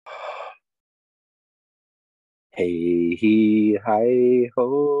Hey, he, hi,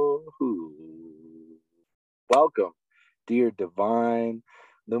 ho, hoo. Welcome, dear divine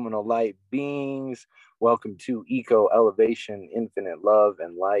luminal light beings. Welcome to Eco Elevation, Infinite Love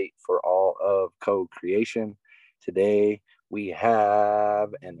and Light for all of co-creation. Today, we have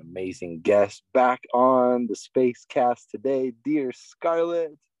an amazing guest back on the Space Cast today, dear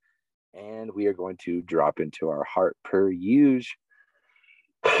Scarlett. And we are going to drop into our heart per usual.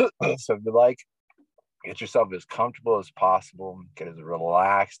 So if you like, get yourself as comfortable as possible, get as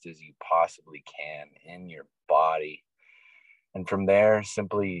relaxed as you possibly can in your body. And from there,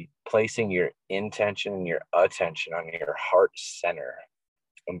 simply placing your intention and your attention on your heart center.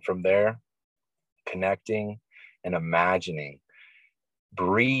 And from there, connecting and imagining,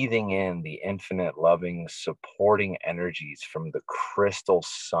 breathing in the infinite, loving, supporting energies from the crystal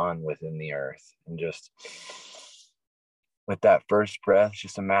sun within the earth. And just with that first breath,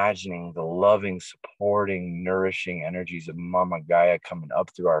 just imagining the loving, supporting, nourishing energies of Mama Gaia coming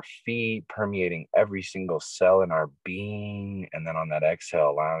up through our feet, permeating every single cell in our being. And then on that exhale,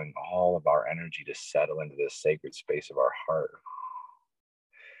 allowing all of our energy to settle into this sacred space of our heart.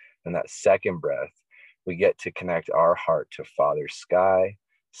 And that second breath, we get to connect our heart to Father Sky,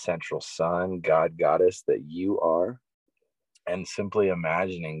 Central Sun, God, Goddess that you are. And simply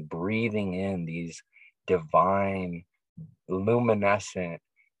imagining breathing in these divine, luminescent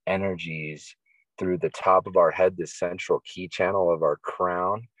energies through the top of our head, the central key channel of our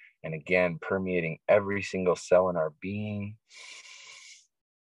crown, and again permeating every single cell in our being.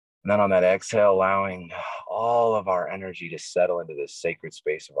 And then on that exhale, allowing all of our energy to settle into this sacred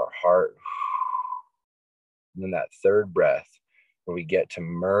space of our heart. And then that third breath, where we get to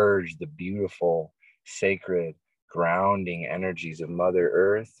merge the beautiful, sacred, grounding energies of Mother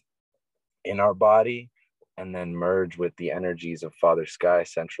Earth in our body, and then merge with the energies of Father Sky,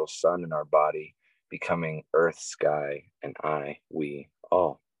 Central Sun in our body, becoming Earth, Sky, and I, we,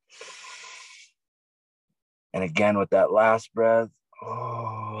 all. And again, with that last breath,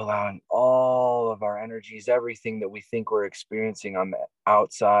 allowing all of our energies, everything that we think we're experiencing on the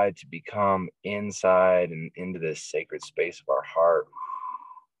outside, to become inside and into this sacred space of our heart,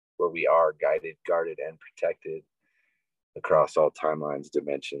 where we are guided, guarded, and protected across all timelines,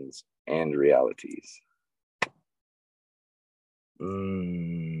 dimensions, and realities.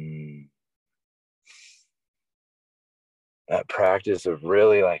 That practice of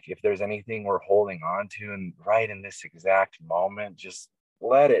really, like, if there's anything we're holding on to and right in this exact moment, just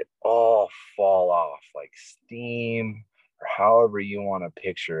let it all fall off like steam, or however you want to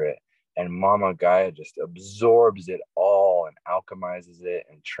picture it. And Mama Gaia just absorbs it all and alchemizes it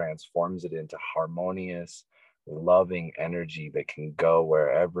and transforms it into harmonious, loving energy that can go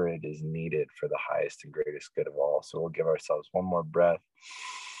wherever it is needed for the highest and greatest good of all. So we'll give ourselves one more breath,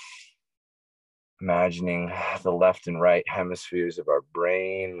 imagining the left and right hemispheres of our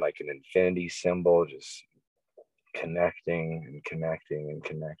brain like an infinity symbol, just connecting and connecting and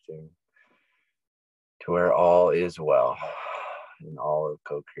connecting to where all is well in all of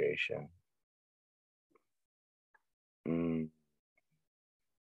co-creation.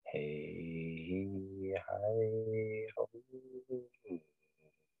 Hey, hi, ho.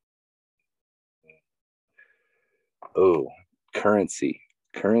 Oh, currency.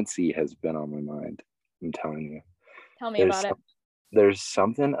 Currency has been on my mind. I'm telling you. Tell me about it. There's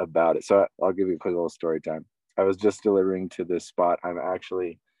something about it. So I'll give you a quick little story time. I was just delivering to this spot. I'm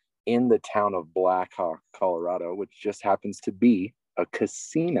actually in the town of Black Hawk, Colorado, which just happens to be a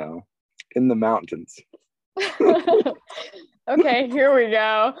casino in the mountains. Okay, here we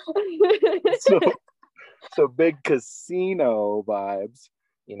go. so big casino vibes.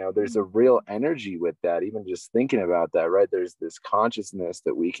 You know, there's a real energy with that. Even just thinking about that, right? There's this consciousness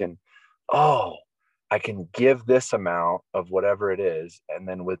that we can, I can give this amount of whatever it is. And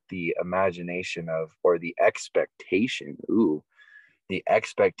then with the imagination of, or the expectation, the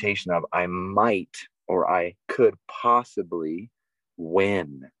expectation of I might, or I could possibly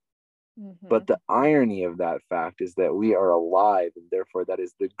win. Mm-hmm. But the irony of that fact is that we are alive, and therefore that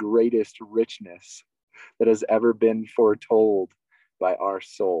is the greatest richness that has ever been foretold by our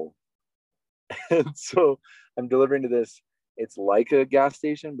soul. And so I'm delivering to this. It's like a gas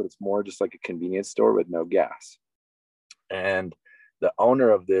station, but it's more just like a convenience store with no gas. And the owner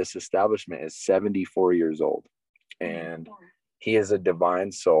of this establishment is 74 years old, and he is a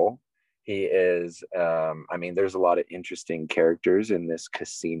divine soul. He is, there's a lot of interesting characters in this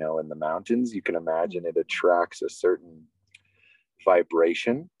casino in the mountains. You can imagine it attracts a certain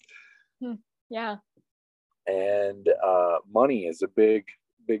vibration. Yeah. And money is a big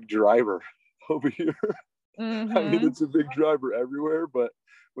driver over here. Mm-hmm. I mean, it's a big driver everywhere, but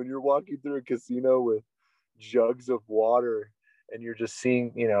when you're walking through a casino with jugs of water, and you're just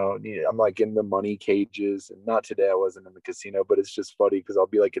seeing, I'm like in the money cages, and not today, I wasn't in the casino, but it's just funny because I'll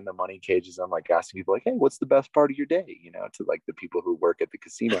be like in the money cages. I'm like asking people like, hey, what's the best part of your day? To like the people who work at the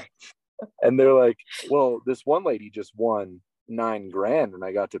casino. And they're like, well, this one lady just won $9,000 and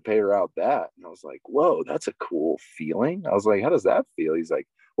I got to pay her out that. And I was like, whoa, that's a cool feeling. I was like, how does that feel? He's like,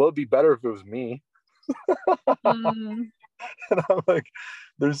 well, it'd be better if it was me. And I'm like,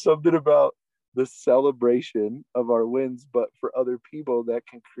 there's something about the celebration of our wins, but for other people that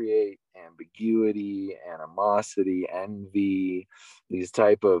can create ambiguity, animosity, envy, these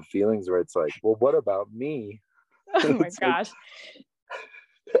type of feelings where it's like, well, what about me? Oh my gosh.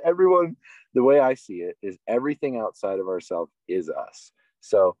 Like, everyone, the way I see it is everything outside of ourselves is us.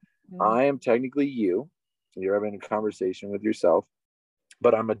 So I am technically you. You're having a conversation with yourself,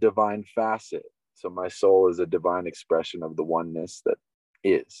 but I'm a divine facet. So my soul is a divine expression of the oneness that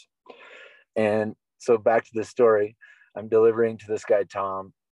is. And so back to the story, I'm delivering to this guy,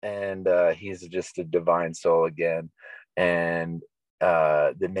 Tom, and he's just a divine soul again. And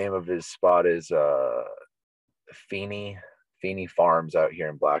the name of his spot is Feeney Farms out here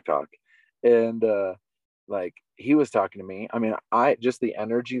in Blackhawk. And like he was talking to me. I mean, I just the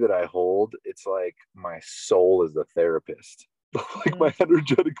energy that I hold, it's like my soul is a therapist. Like my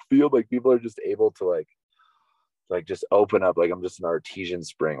energetic field, like people are just able to like just open up, like I'm just an artesian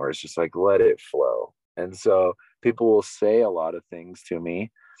spring where it's just like let it flow. And so people will say a lot of things to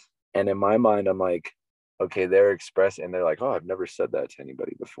me, and in my mind I'm like, okay, they're expressing, and they're like, oh, I've never said that to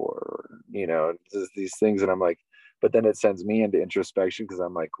anybody before, or just these things. And I'm like, but then it sends me into introspection because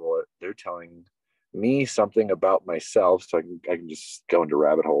I'm like, well, they're telling me something about myself, so I can just go into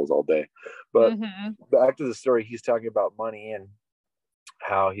rabbit holes all day. But back to the story, he's talking about money and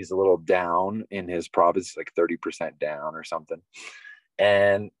how he's a little down in his profits, like 30% down or something.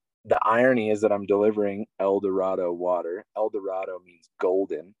 And the irony is that I'm delivering El Dorado water. El Dorado means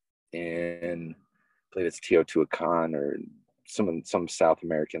golden in, I believe it's Teotihuacan or some South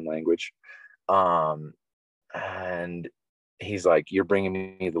American language. And he's like, you're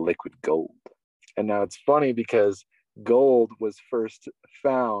bringing me the liquid gold. And now it's funny because gold was first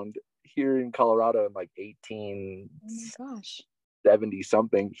found here in Colorado in like 1870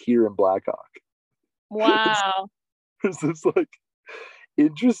 something here in Blackhawk. Wow. There's this like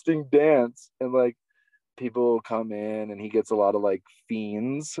interesting dance, and like people will come in and he gets a lot of like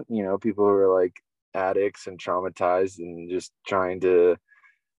fiends, people who are like addicts and traumatized and just trying to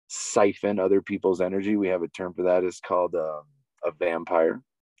siphon other people's energy. We have a term for that. It's called a vampire.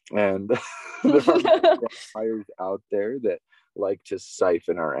 And there are vampires out there that like to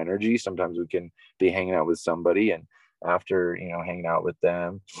siphon our energy. Sometimes we can be hanging out with somebody, and after hanging out with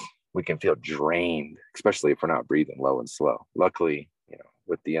them, we can feel drained, especially if we're not breathing low and slow. Luckily,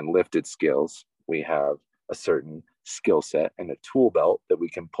 with the unlifted skills, we have a certain skill set and a tool belt that we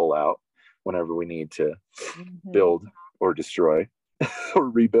can pull out whenever we need to build or destroy or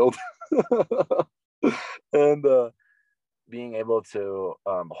rebuild. And being able to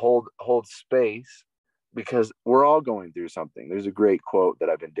hold space, because we're all going through something. There's a great quote that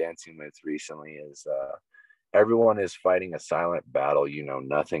I've been dancing with recently is everyone is fighting a silent battle you know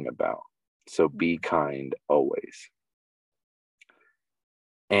nothing about, so be kind always.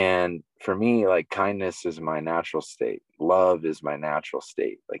 And for me, like, kindness is my natural state, love is my natural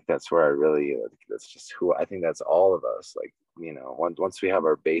state. Like that's where I really, that's just who I think, that's all of us. Like, once we have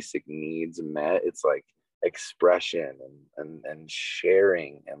our basic needs met, it's like expression and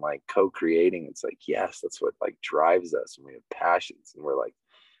sharing and like co-creating. It's like, yes, that's what like drives us, and we have passions, and we're like,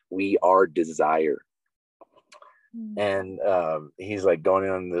 we are desire. And he's like going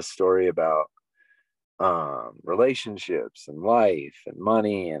on this story about relationships and life and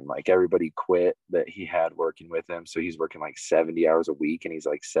money, and like everybody quit that he had working with him, so he's working like 70 hours a week, and he's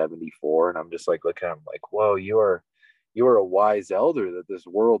like 74. And I'm just like looking at him like, whoa, you are a wise elder that this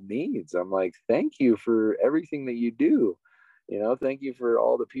world needs. I'm like, thank you for everything that you do. Thank you for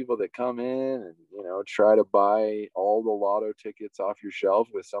all the people that come in and, try to buy all the lotto tickets off your shelf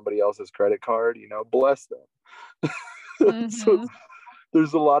with somebody else's credit card. Bless them. So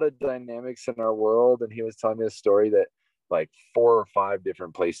there's a lot of dynamics in our world. And he was telling me a story that like 4 or 5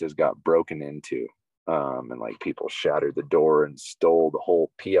 different places got broken into. And like people shattered the door and stole the whole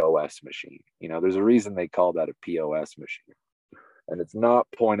POS machine. There's a reason they call that a POS machine, and it's not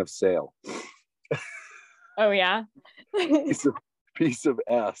point of sale. Oh yeah. piece of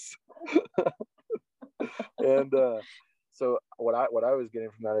S. And so what I was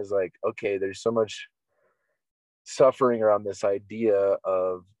getting from that is like, okay, there's so much suffering around this idea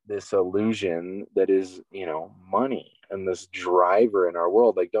of this illusion that is, money, and this driver in our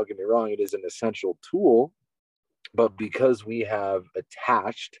world. Like, don't get me wrong, it is an essential tool, But because we have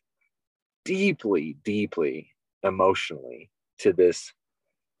attached deeply, deeply emotionally to this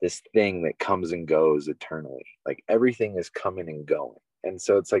thing that comes and goes eternally. Like everything is coming and going. And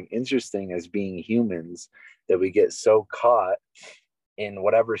so it's like interesting as being humans that we get so caught in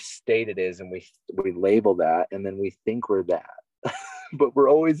whatever state it is, and we label that, and then we think we're that. But we're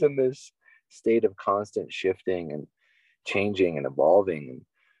always in this state of constant shifting and changing and evolving. And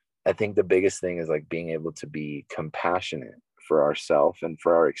I think the biggest thing is like being able to be compassionate for ourselves and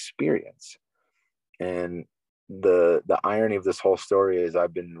for our experience. And the irony of this whole story is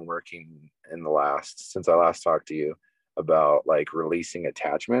I've been working in the last, since I last talked to you, about like releasing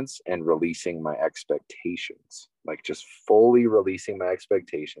attachments and releasing my expectations, like just fully releasing my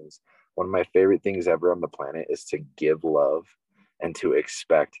expectations. One of my favorite things ever on the planet is to give love and to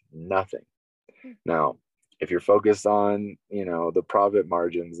expect nothing. Now, if you're focused on, the profit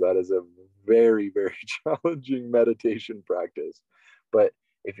margins, that is a very, very challenging meditation practice. But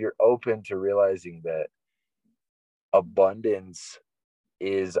if you're open to realizing that abundance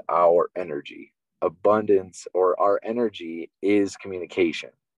is our energy, abundance or our energy is communication.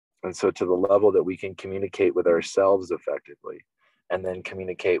 And so, to the level that we can communicate with ourselves effectively and then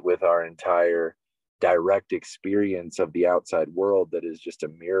communicate with our entire direct experience of the outside world, that is just a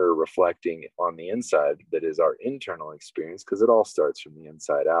mirror reflecting on the inside, that is our internal experience, because it all starts from the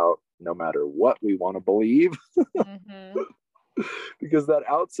inside out, no matter what we want to believe. Mm-hmm. Because that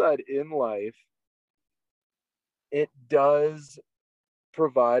outside in life, it does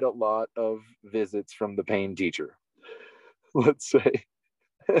provide a lot of visits from the pain teacher, let's say.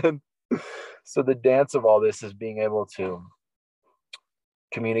 And so the dance of all this is being able to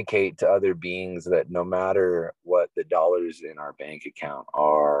communicate to other beings that no matter what the dollars in our bank account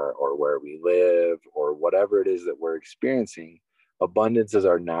are, or where we live, or whatever it is that we're experiencing, abundance is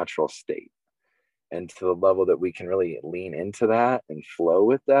our natural state. And to the level that we can really lean into that and flow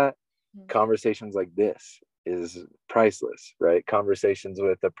with that, conversations like this is priceless, right? Conversations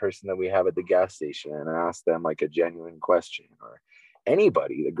with the person that we have at the gas station and ask them like a genuine question, or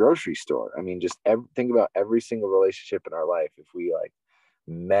anybody, the grocery store. I mean, just think about every single relationship in our life. If we like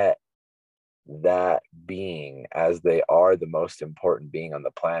met that being as they are the most important being on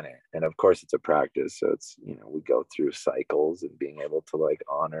the planet. And of course it's a practice, so it's, we go through cycles, and being able to like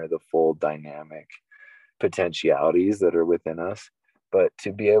honor the full dynamic potentialities that are within us, but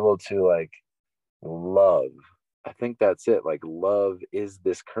to be able to like love, I think that's it. Like love is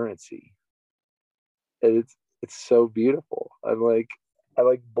this currency, and it's so beautiful. I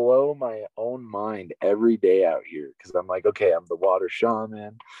like blow my own mind every day out here, because I'm like, okay, I'm the water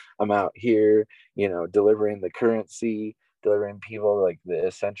shaman. I'm out here, delivering the currency, delivering people like the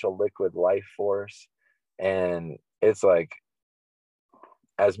essential liquid life force. And it's like,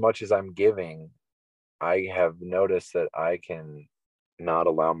 as much as I'm giving, I have noticed that I can not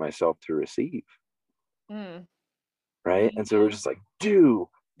allow myself to receive. Mm. Right. And so we're Mm-hmm. just like, do,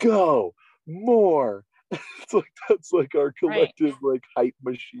 go, more. It's like, that's like our Right. collective like hype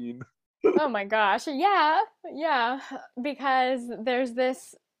machine. Oh my gosh. Yeah. Yeah. Because there's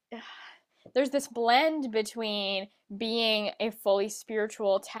this blend between being a fully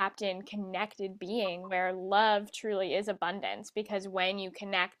spiritual, tapped in, connected being where love truly is abundance. Because when you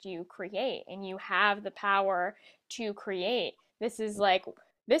connect, you create, and you have the power to create. This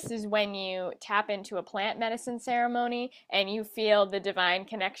is when you tap into a plant medicine ceremony and you feel the divine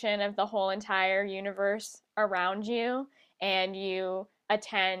connection of the whole entire universe around you, and you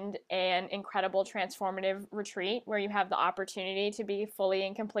attend an incredible transformative retreat where you have the opportunity to be fully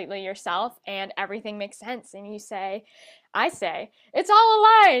and completely yourself, and everything makes sense, and I say it's all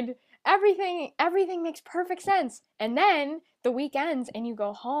aligned, everything makes perfect sense. And then the week ends and you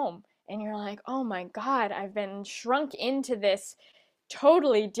go home and you're like, oh my god, I've been shrunk into this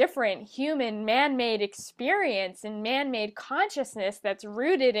totally different human man-made experience and man-made consciousness that's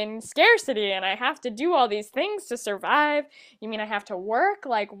rooted in scarcity, and I have to do all these things to survive. You mean I have to work?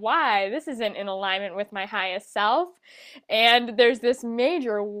 Like, why? This isn't in alignment with my highest self. And there's this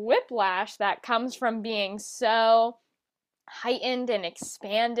major whiplash that comes from being so heightened and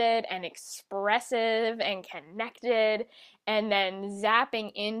expanded and expressive and connected, and then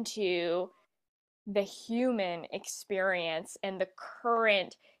zapping into the human experience and the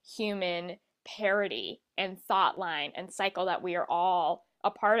current human parity and thought line and cycle that we are all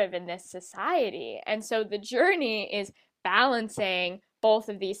a part of in this society. And so the journey is balancing both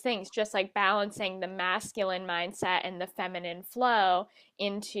of these things, just like balancing the masculine mindset and the feminine flow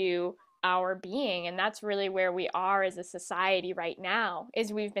into our being. And that's really where we are as a society right now,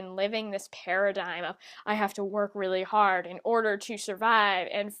 is we've been living this paradigm of I have to work really hard in order to survive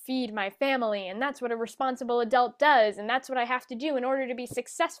and feed my family, and that's what a responsible adult does, and that's what I have to do in order to be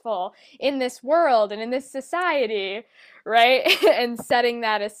successful in this world and in this society, right? And setting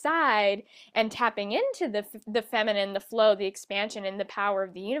that aside and tapping into the feminine, the flow, the expansion, and the power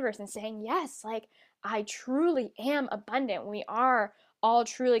of the universe, and saying, yes, like, I truly am abundant. We are all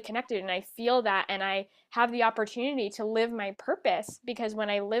truly connected, and I feel that, and I have the opportunity to live my purpose, because when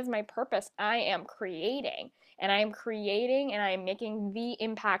I live my purpose, I am creating, and I am creating, and I am making the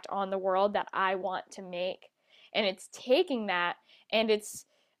impact on the world that I want to make. And it's taking that, and it's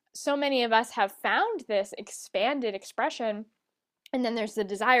so many of us have found this expanded expression. And then there's the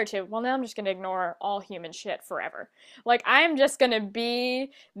desire to, well, now I'm just going to ignore all human shit forever. Like, I'm just going to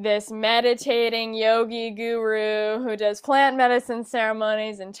be this meditating yogi guru who does plant medicine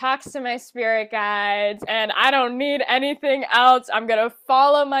ceremonies and talks to my spirit guides, and I don't need anything else. I'm going to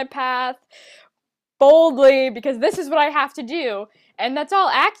follow my path boldly because this is what I have to do. And that's all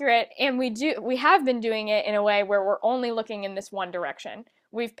accurate, and we have been doing it in a way where we're only looking in this one direction.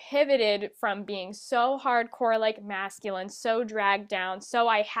 We've pivoted from being so hardcore, like masculine, so dragged down, so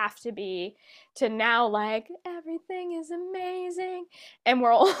I have to be, to now like everything is amazing, and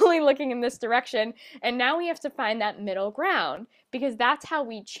we're only looking in this direction. And now we have to find that middle ground, because that's how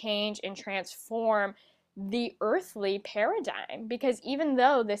we change and transform the earthly paradigm. Because even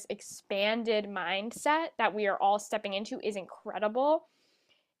though this expanded mindset that we are all stepping into is incredible,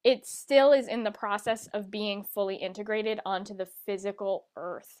 it still is in the process of being fully integrated onto the physical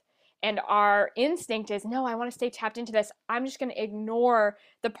earth. And our instinct is, no, I want to stay tapped into this. I'm just going to ignore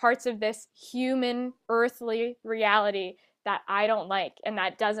the parts of this human earthly reality that I don't like and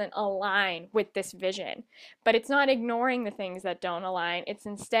that doesn't align with this vision. But it's not ignoring the things that don't align. It's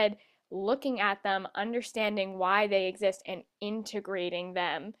instead looking at them, understanding why they exist, and integrating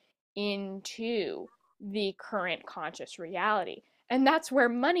them into the current conscious reality. And that's where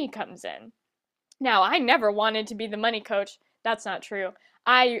money comes in. Now, I never wanted to be the money coach. That's not true.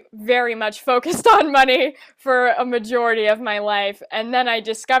 I very much focused on money for a majority of my life. And then I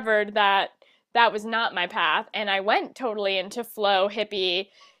discovered that that was not my path. And I went totally into flow, hippie,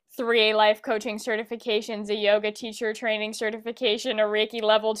 3A life coaching certifications, a yoga teacher training certification, a Reiki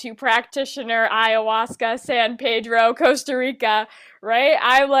level 2 practitioner, ayahuasca, San Pedro, Costa Rica, right?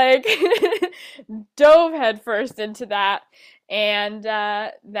 I like dove headfirst into that. And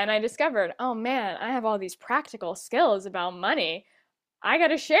then I discovered, oh man, I have all these practical skills about money. I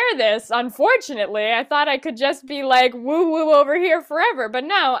gotta share this. Unfortunately, I thought I could just be like woo woo over here forever, but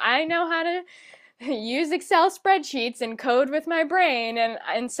no, I know how to use Excel spreadsheets and code with my brain.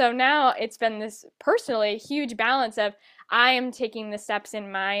 And so now it's been this personally huge balance of, I am taking the steps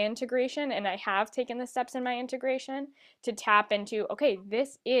in my integration, and I have taken the steps in my integration to tap into, okay,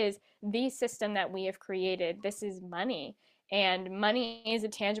 this is the system that we have created. This is money, and money is a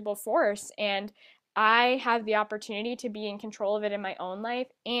tangible force, and I have the opportunity to be in control of it in my own life,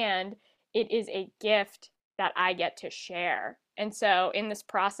 and it is a gift that I get to share. And so in this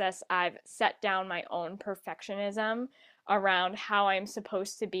process, I've set down my own perfectionism around how I'm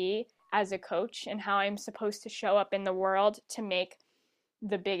supposed to be as a coach and how I'm supposed to show up in the world to make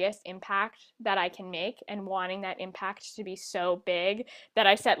the biggest impact that I can make, and wanting that impact to be so big that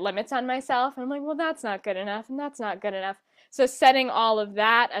I set limits on myself. And I'm like, well, that's not good enough, and that's not good enough. So setting all of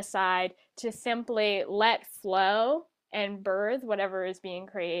that aside to simply let flow and birth whatever is being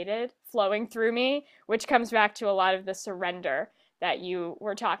created flowing through me, which comes back to a lot of the surrender that you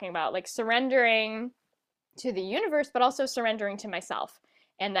were talking about, like surrendering to the universe, but also surrendering to myself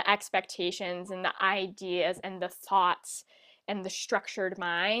and the expectations and the ideas and the thoughts and the structured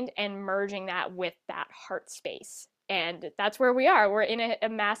mind, and merging that with that heart space. And that's where we are. We're in a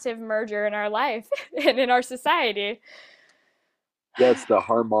massive merger in our life and in our society. Yeah, it's the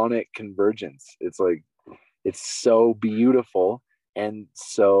harmonic convergence. It's like, it's so beautiful and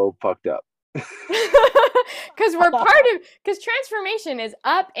so fucked up. Because transformation is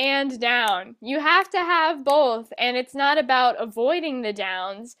up and down. You have to have both, and it's not about avoiding the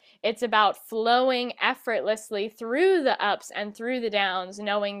downs. It's about flowing effortlessly through the ups and through the downs,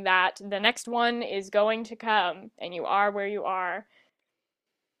 knowing that the next one is going to come, and you are where you are.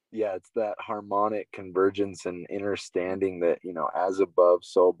 Yeah, it's that harmonic convergence and understanding that, as above,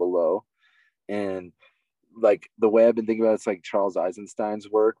 so below. And like the way I've been thinking about it's like Charles Eisenstein's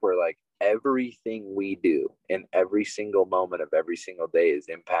work, where like everything we do in every single moment of every single day is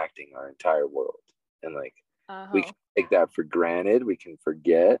impacting our entire world. And like we can take that for granted, we can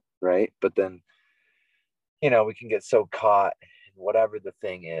forget, right? But then we can get so caught whatever the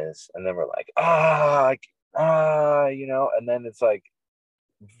thing is. And then we're like, you know, and then it's like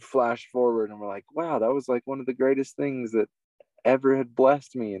flash forward and we're like, wow, that was like one of the greatest things that ever had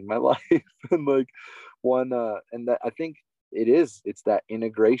blessed me in my life. And like and that, I think it's that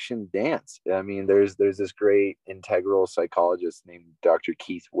integration dance. I mean, there's this great integral psychologist named Dr.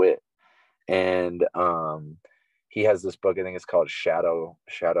 Keith Witt, and he has this book, I think it's called shadow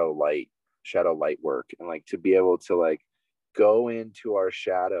light work. And like to be able to like go into our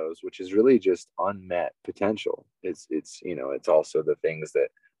shadows, which is really just unmet potential. It's you know, it's also the things that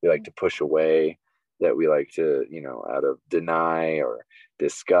we like to push away, that we like to, you know, out of deny or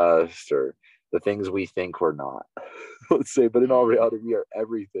disgust, or the things we think we're not, let's say, but in all reality we are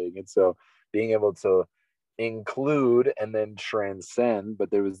everything. And so being able to include and then transcend.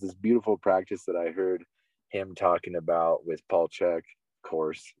 But there was this beautiful practice that I heard him talking about with Paul Chek, of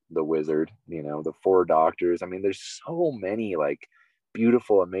course, the wizard, you know, the four doctors. I mean, there's so many like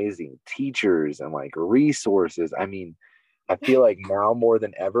beautiful, amazing teachers and like resources. I mean, I feel like now more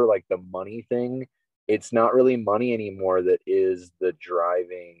than ever, like the money thing, it's not really money anymore that is the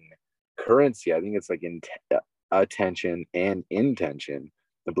driving currency. I think it's like attention and intention.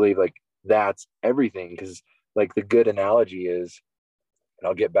 I believe like that's everything. Because like the good analogy is, and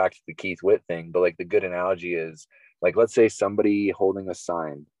I'll get back to the Keith Witt thing, but like the good analogy is like, let's say somebody holding a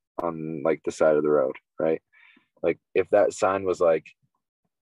sign on like the side of the road, right? Like if that sign was like,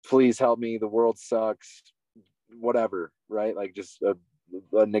 please help me, the world sucks, whatever, right? Like just a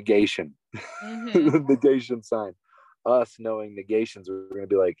negation, negation sign. Us knowing negations, we're going to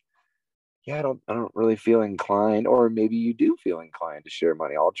be like, yeah, I don't really feel inclined, or maybe you do feel inclined to share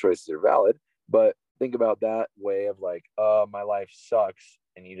money. All choices are valid, but think about that way of like, my life sucks,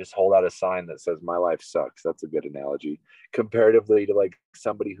 and you just hold out a sign that says my life sucks. That's a good analogy comparatively to like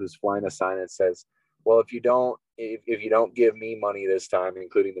somebody who's flying a sign that says, well, if you don't give me money this time,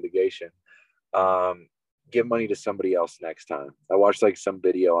 including the negation, give money to somebody else next time. I watched like some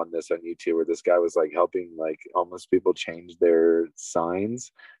video on this on YouTube where this guy was like helping like homeless people change their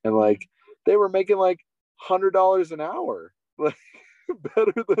signs, and like they were making like $100 an hour, like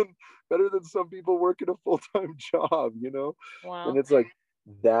better than some people working a full-time job, you know. Wow. And it's like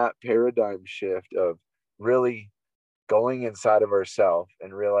that paradigm shift of really going inside of ourselves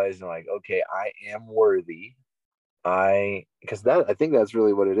and realizing like, okay, I am worthy. Because that, I think that's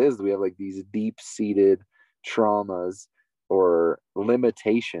really what it is. We have like these deep-seated traumas or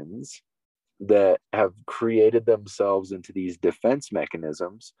limitations that have created themselves into these defense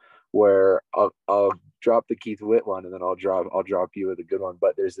mechanisms, where I'll drop the Keith Witt one, and then I'll drop you with a good one.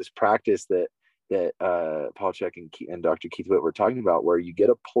 But there's this practice that Paul Chek and Dr. Keith Witt were talking about, where you get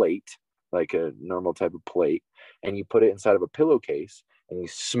a plate, like a normal type of plate, and you put it inside of a pillowcase and you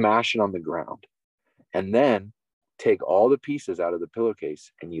smash it on the ground, and then take all the pieces out of the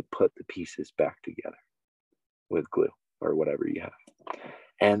pillowcase and you put the pieces back together with glue or whatever you have.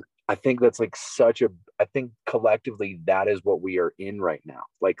 And I think that's like I think collectively that is what we are in right now.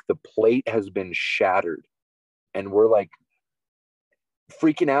 Like the plate has been shattered and we're like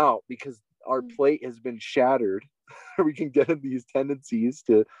freaking out because our plate has been shattered. We can get in these tendencies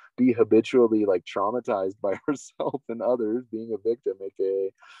to be habitually like traumatized by ourselves and others, being a victim,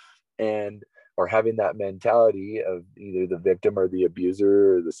 aka, or having that mentality of either the victim or the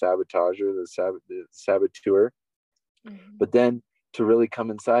abuser or the sabotager, the saboteur. But then to really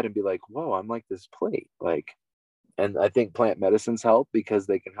come inside and be like, whoa, I'm like this plate. Like, and I think plant medicines help because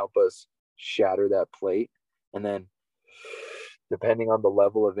they can help us shatter that plate. And then depending on the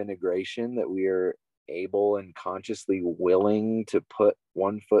level of integration that we are able and consciously willing to put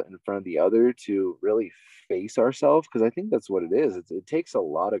one foot in front of the other to really face ourselves, because I think that's what it is. It takes a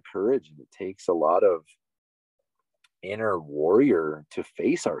lot of courage and it takes a lot of inner warrior to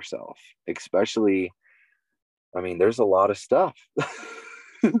face ourselves, especially, I mean, there's a lot of stuff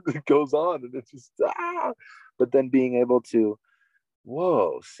that goes on and it's just, but then being able to,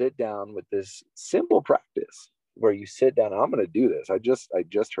 whoa, sit down with this simple practice where you sit down. I'm going to do this. I just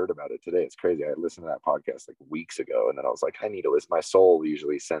heard about it today. It's crazy. I listened to that podcast like weeks ago, and then I was like, I need to listen. My soul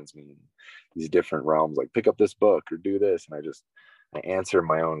usually sends me these different realms, like pick up this book or do this, and I answer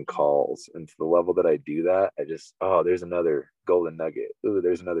my own calls. And to the level that I do that, I just, there's another golden nugget. Ooh,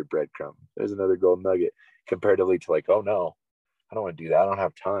 there's another breadcrumb. There's another golden nugget. Comparatively to like, oh no, I don't want to do that. I don't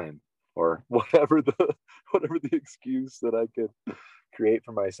have time, or whatever the excuse that I could create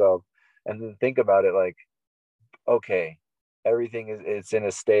for myself. And then think about it like, okay, everything it's in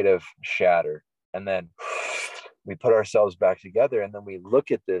a state of shatter, and then we put ourselves back together, and then we look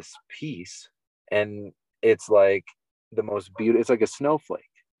at this piece, and it's like the most beautiful. It's like a snowflake.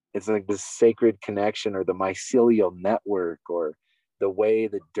 it's like this sacred connection, or the mycelial network, or the way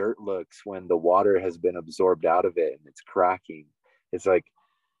the dirt looks when the water has been absorbed out of it and it's cracking. It's like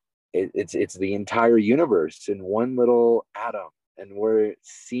it's the entire universe in one little atom, and we're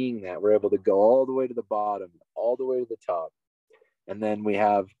seeing that. We're able to go all the way to the bottom, all the way to the top, and then we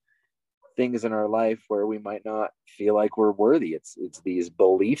have things in our life where we might not feel like we're worthy. It's these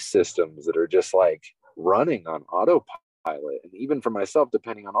belief systems that are just like running on autopilot. And even for myself,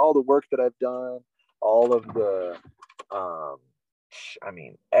 depending on all the work that I've done, all of the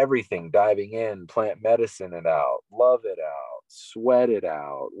everything, diving in, plant medicine it out, love it out, sweat it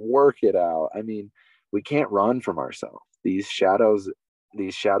out, work it out. I mean, we can't run from ourselves. These shadows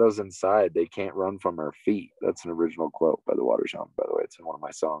inside, they can't run from our feet. That's an original quote by the Water Shaman, by the way. It's in one of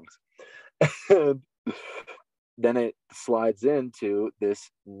my songs. And then it slides into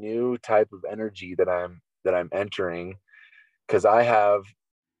this new type of energy that I'm entering, because I have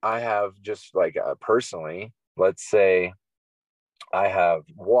just like personally, let's say I have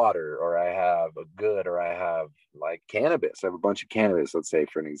water, or I have a good, or I have like cannabis. I have a bunch of cannabis, let's say,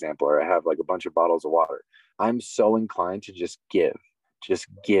 for an example, or I have like a bunch of bottles of water. I'm so inclined to just give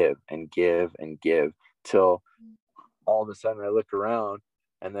and give and give, till all of a sudden I look around,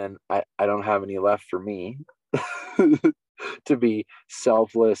 and then I don't have any left for me to be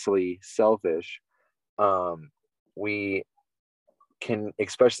selflessly selfish. We can,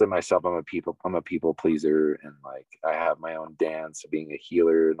 especially myself, I'm a people pleaser, and like I have my own dance of being a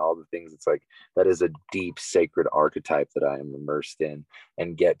healer and all the things. It's like that is a deep sacred archetype that I am immersed in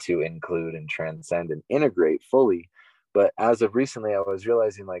and get to include and transcend and integrate fully. But as of recently, I was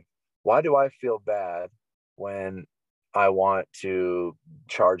realizing, like, why do I feel bad when I want to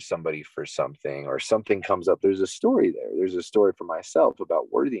charge somebody for something, or something comes up? There's a story there. There's a story for myself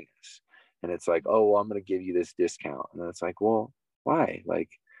about worthiness. And it's like, oh, well, I'm going to give you this discount. And it's like, well, why? Like,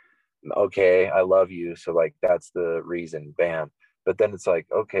 okay, I love you, so like that's the reason, bam. But then it's like,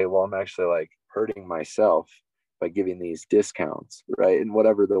 okay, well, I'm actually like hurting myself by giving these discounts, right? And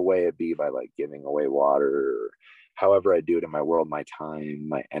whatever the way it be, by like giving away water, or however I do it in my world, my time,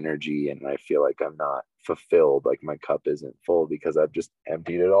 my energy, and I feel like I'm not fulfilled, like my cup isn't full because I've just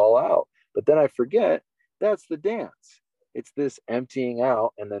emptied it all out. But then I forget that's the dance. It's this emptying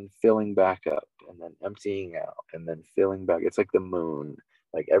out and then filling back up, and then emptying out and then filling back. It's like the moon.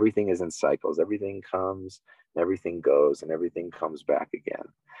 Like everything is in cycles. Everything comes and everything goes and everything comes back again.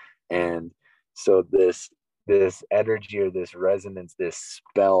 And so this energy, or this resonance, this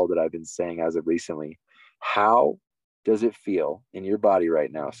spell that I've been saying as of recently, how does it feel in your body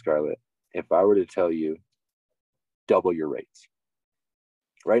right now, Scarlett, if I were to tell you double your rates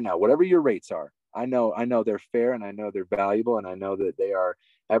right now, whatever your rates are? I know they're fair, and I know they're valuable, and I know that they are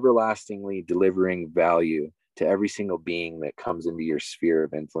everlastingly delivering value to every single being that comes into your sphere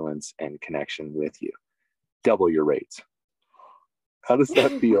of influence and connection with you. Double your rates. How does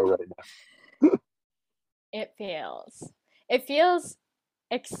that feel right now? It feels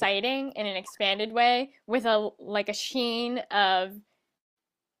exciting in an expanded way, with a sheen of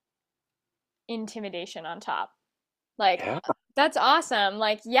intimidation on top. Like, Yeah. that's awesome.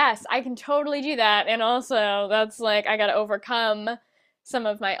 Like, yes, I can totally do that. And also, that's like, I got to overcome some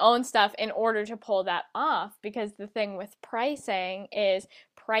of my own stuff in order to pull that off. Because the thing with pricing is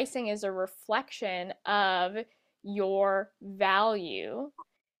a reflection of your value,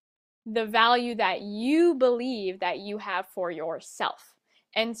 the value that you believe that you have for yourself.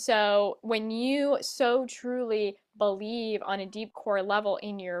 And so when you so truly believe on a deep core level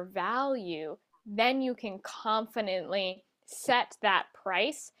in your value, then you can confidently set that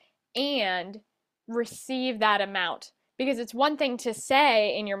price and receive that amount. Because it's one thing to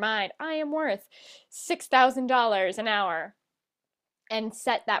say in your mind, I am worth $6,000 an hour, and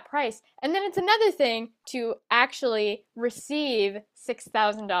set that price. And then it's another thing to actually receive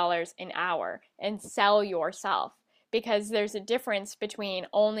 $6,000 an hour and sell yourself. Because there's a difference between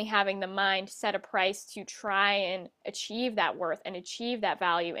only having the mind set a price to try and achieve that worth and achieve that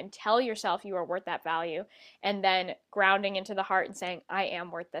value and tell yourself you are worth that value, and then grounding into the heart and saying, I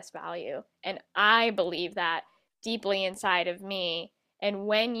am worth this value. And I believe that deeply inside of me. And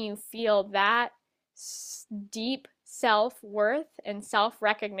when you feel that deep self worth and self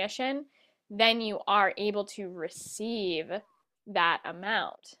recognition, then you are able to receive that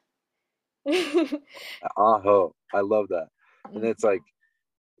amount. Aho. I love that. And it's like,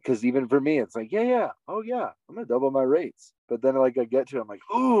 because even for me, it's like, oh yeah, I'm gonna double my rates. But then like I get to it, I'm like,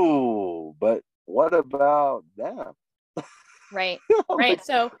 ooh, but what about them? Right. I'm Right. like,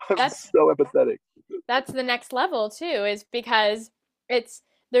 So I'm that's so empathetic. that's the next level too, is because it's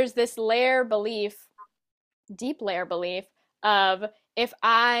there's this layer belief, deep layer belief of if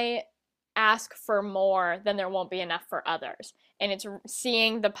I ask for more, then there won't be enough for others. And it's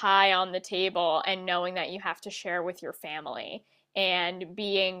seeing the pie on the table and knowing that you have to share with your family and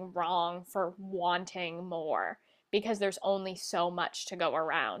being wrong for wanting more because there's only so much to go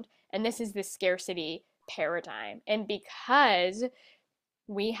around. And this is the scarcity paradigm. And because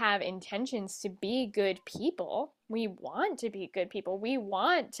we have intentions to be good people. We want to be good people. We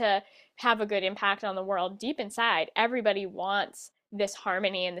want to have a good impact on the world deep inside. Everybody wants this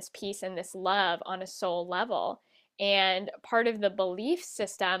harmony and this peace and this love on a soul level. And part of the belief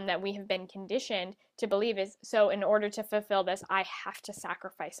system that we have been conditioned to believe is so, in order to fulfill this, I have to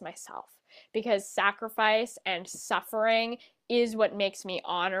sacrifice myself because sacrifice and suffering is what makes me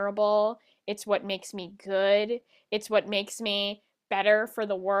honorable. It's what makes me good. It's what makes me better for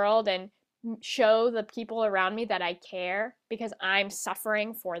the world and show the people around me that I care because I'm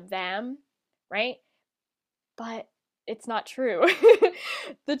suffering for them, right? But it's not true.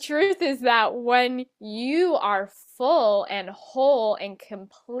 The truth is that when you are full and whole and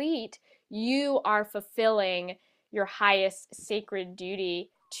complete, you are fulfilling your highest sacred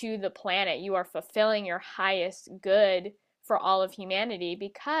duty to the planet. You are fulfilling your highest good for all of humanity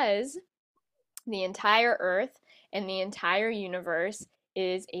because the entire earth and the entire universe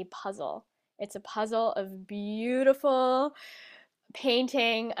is a puzzle. It's a puzzle of beautiful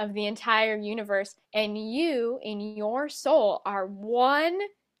painting of the entire universe, and you, in your soul, are one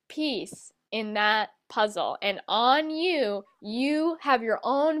piece in that puzzle. And on you, you have your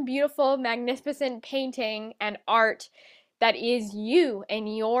own beautiful, magnificent painting and art that is you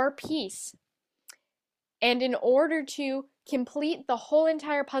and your piece. And in order to complete the whole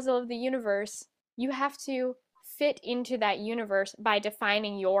entire puzzle of the universe, you have to fit into that universe by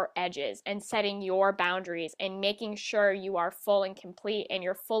defining your edges and setting your boundaries and making sure you are full and complete and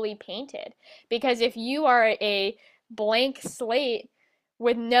you're fully painted. Because if you are a blank slate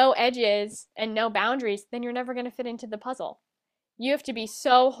with no edges and no boundaries, then you're never going to fit into the puzzle. You have to be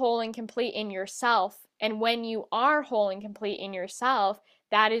so whole and complete in yourself. And when you are whole and complete in yourself,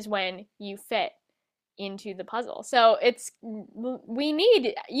 that is when you fit into the puzzle. So we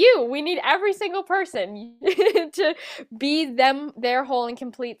need you. We need every single person to be their whole and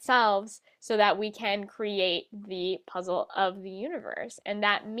complete selves so that we can create the puzzle of the universe. And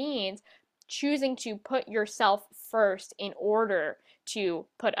that means choosing to put yourself first in order to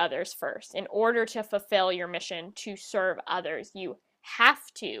put others first. In order to fulfill your mission to serve others, you have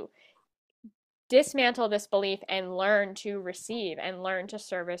to dismantle this belief and learn to receive and learn to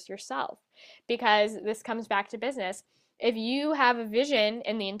service yourself. Because this comes back to business. If you have a vision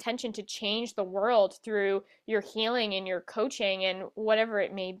and the intention to change the world through your healing and your coaching and whatever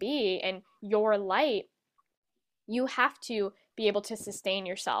it may be, and your light, you have to be able to sustain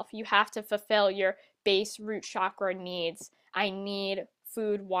yourself. You have to fulfill your base root chakra needs. I need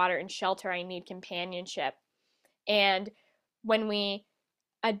food, water, and shelter. I need companionship. And when we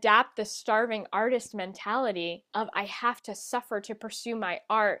adapt the starving artist mentality of I have to suffer to pursue my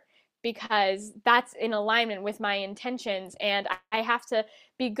art because that's in alignment with my intentions, and I have to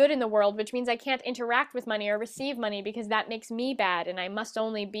be good in the world, which means I can't interact with money or receive money because that makes me bad and I must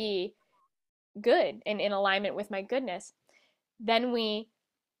only be good and in alignment with my goodness. Then we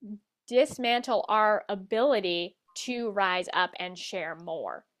dismantle our ability to rise up and share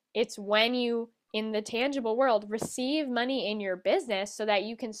more. It's when you, in the tangible world, receive money in your business so that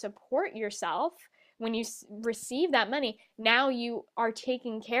you can support yourself. When you receive that money, now you are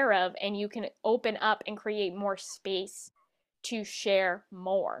taken care of and you can open up and create more space to share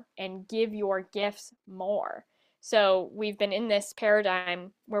more and give your gifts more. So we've been in this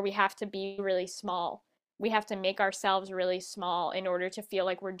paradigm where we have to be really small. We have to make ourselves really small in order to feel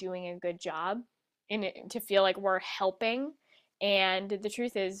like we're doing a good job and to feel like we're helping. And the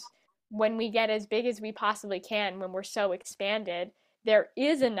truth is, when we get as big as we possibly can, when we're so expanded, there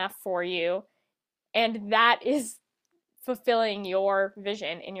is enough for you. And that is fulfilling your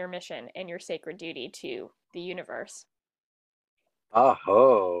vision and your mission and your sacred duty to the universe.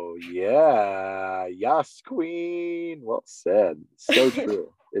 Oh, yeah. Yes, queen. Well said. So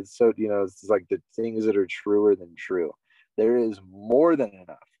true. It's so, it's like the things that are truer than true. There is more than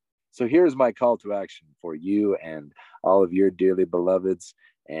enough. So here's my call to action for you and all of your dearly beloveds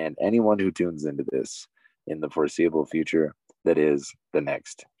and anyone who tunes into this in the foreseeable future that is the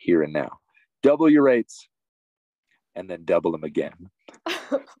next here and now. Double your rates and then double them again.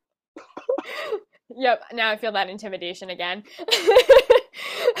 Yep, now I feel that intimidation again.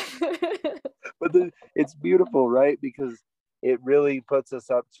 But it's beautiful, right? Because it really puts us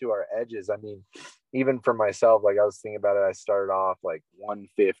up to our edges. I mean, even for myself, like I was thinking about it, I started off like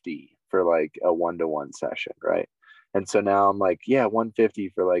 150 for like a 1-to-1 session, right? And so now I'm like, yeah, 150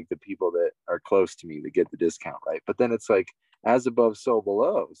 for like the people that are close to me that get the discount, right? But then it's like as above, so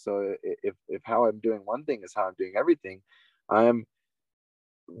below. So if how I'm doing one thing is how I'm doing everything, I'm,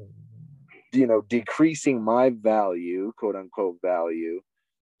 decreasing my value, quote unquote value,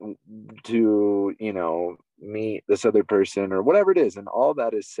 to, meet this other person or whatever it is. And all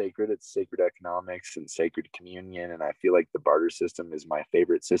that is sacred. It's sacred economics and sacred communion. And I feel like the barter system is my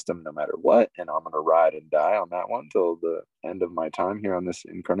favorite system no matter what. And I'm going to ride and die on that one till the end of my time here on this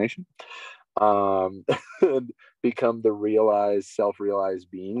incarnation. And become the realized,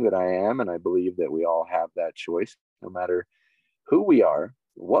 self-realized being that I am. And I believe that we all have that choice, no matter who we are,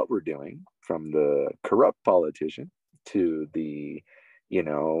 what we're doing, from the corrupt politician to the,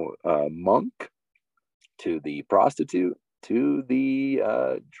 monk, to the prostitute, to the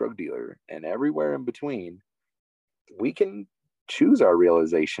drug dealer, and everywhere in between. We can choose our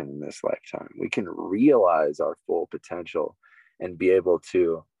realization in this lifetime. We can realize our full potential and be able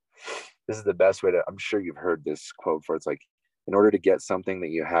to. This is the best way to, I'm sure you've heard this quote for, it's like, in order to get something that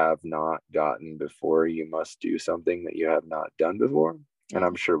you have not gotten before, you must do something that you have not done before. And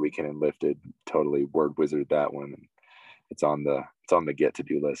I'm sure we can enlift it, totally word wizard that one. And it's on the get to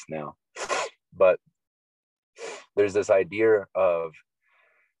do list now. But there's this idea of,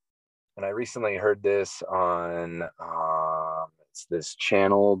 and I recently heard this on it's this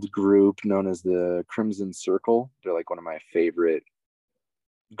channeled group known as the Crimson Circle. They're like one of my favorite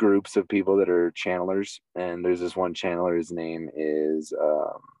groups of people that are channelers. And there's this one channeler, his name is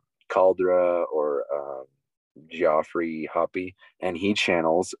Caldra, or Geoffrey Hoppy, and he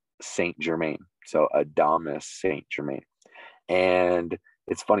channels Saint Germain, so Adamus Saint Germain. And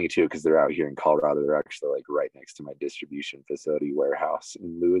it's funny too, because they're out here in Colorado. They're actually like right next to my distribution facility warehouse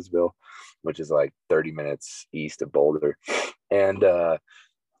in Louisville, which is like 30 minutes east of Boulder. And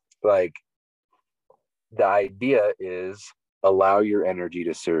like the idea is, allow your energy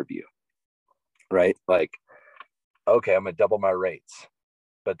to serve you, right? Like, okay, I'm gonna double my rates,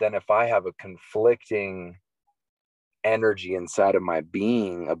 but then if I have a conflicting energy inside of my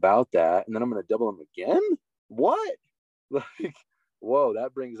being about that, and then I'm gonna double them again, what? Like, whoa,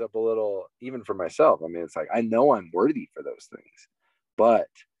 that brings up a little, even for myself. I mean, it's like, I know I'm worthy for those things, but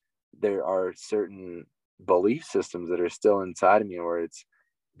there are certain belief systems that are still inside of me where it's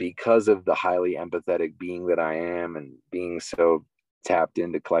because of the highly empathetic being that I am, and being so tapped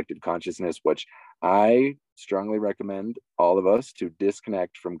into collective consciousness, which I strongly recommend all of us to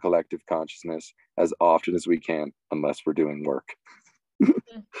disconnect from collective consciousness as often as we can, unless we're doing work.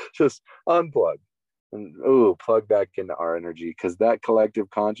 Just unplug and plug back into our energy, because that collective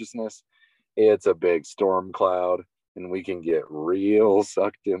consciousness, it's a big storm cloud, and we can get real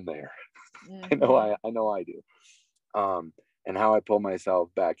sucked in there. I know I do. And how I pull myself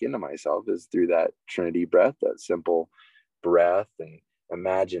back into myself is through that Trinity breath, that simple breath and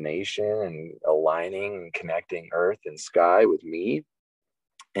imagination, and aligning and connecting earth and sky with me.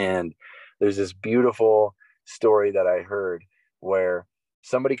 And there's this beautiful story that I heard where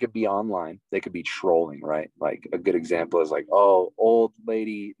somebody could be online, they could be trolling, right? Like a good example is like, oh, old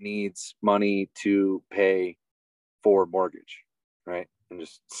lady needs money to pay for mortgage, right? And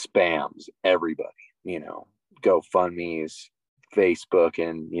just spams everybody, GoFundMe's, Facebook,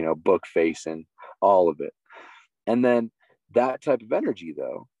 and book facing, all of it. And then that type of energy,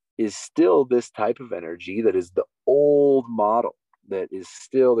 though, is still this type of energy that is the old model, that is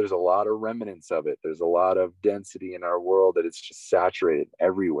still, there's a lot of remnants of it. There's a lot of density in our world that it's just saturated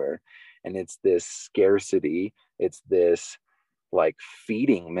everywhere. And it's this scarcity, it's this like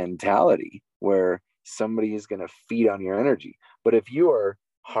feeding mentality where somebody is going to feed on your energy. But if you are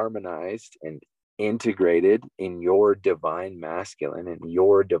harmonized and integrated in your divine masculine and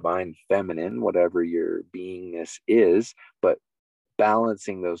your divine feminine, whatever your beingness is, but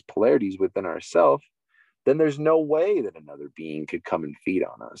balancing those polarities within ourselves, then there's no way that another being could come and feed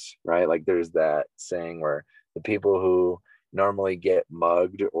on us, right? Like there's that saying where the people who normally get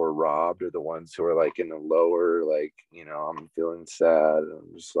mugged or robbed are the ones who are like in the lower, like, I'm feeling sad,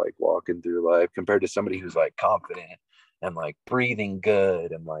 I'm just like walking through life, compared to somebody who's like confident and like breathing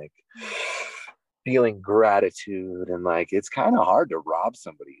good and like feeling gratitude. And like it's kind of hard to rob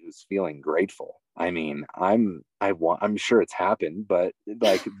somebody who's feeling grateful. I mean, I'm sure it's happened, but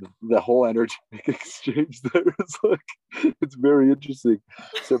like the whole energetic exchange there is like, it's very interesting.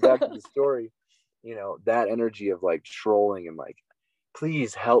 So back to the story, that energy of like trolling and like,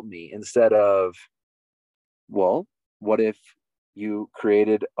 please help me, instead of, well, what if you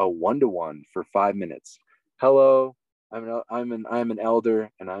created a 1-to-1 for 5 minutes? Hello, I'm an elder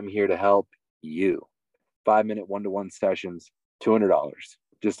and I'm here to help you. 5-minute 1-to-1 sessions, $200,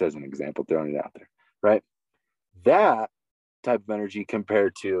 just as an example, throwing it out there, right? That type of energy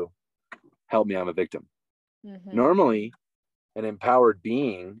compared to help me, I'm a victim. Mm-hmm. Normally, an empowered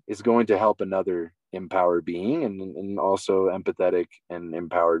being is going to help another empowered being, and also empathetic and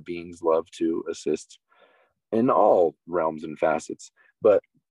empowered beings love to assist in all realms and facets. But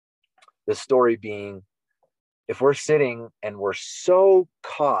the story being, if we're sitting and we're so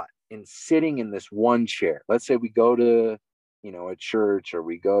caught in sitting in this one chair, let's say we go to, a church, or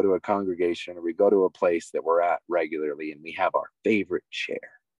we go to a congregation, or we go to a place that we're at regularly, and we have our favorite chair,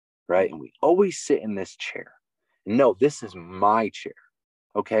 right? And we always sit in this chair. No, this is my chair.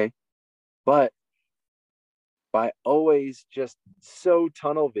 Okay. But by always just so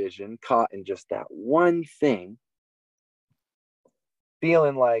tunnel vision, caught in just that one thing,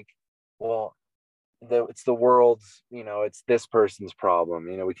 feeling like, well, it's the world's, it's this person's problem.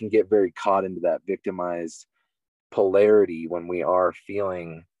 We can get very caught into that victimized polarity when we are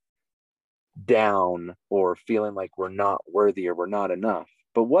feeling down or feeling like we're not worthy or we're not enough.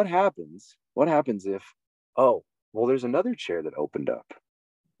 But what happens? What happens if, oh, well, there's another chair that opened up.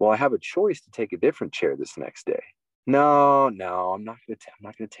 Well, I have a choice to take a different chair this next day. No, I'm not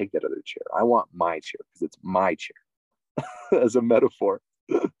gonna take that other chair. I want my chair because it's my chair as a metaphor.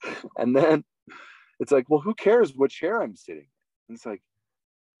 And then it's like, well, who cares what chair I'm sitting in? And it's like,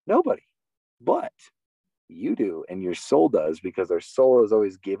 nobody, but you do, and your soul does, because our soul is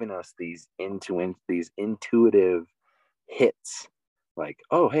always giving us these intuitive hits. Like,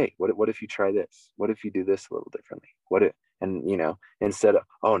 oh, hey, what if you try this? What if you do this a little differently? What if, and instead of,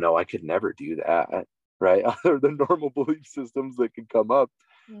 oh no, I could never do that, right? Other than normal belief systems that can come up.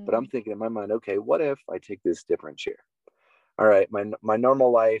 But I'm thinking in my mind, okay, what if I take this different chair? All right, my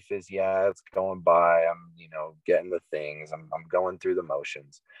normal life is, yeah, it's going by. I'm, getting the things. I'm going through the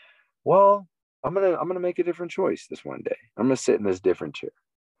motions. Well, I'm gonna make a different choice this one day. I'm gonna sit in this different chair.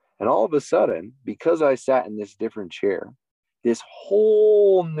 And all of a sudden, because I sat in this different chair, this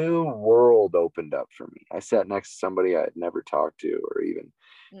whole new world opened up for me. I sat next to somebody I had never talked to or even,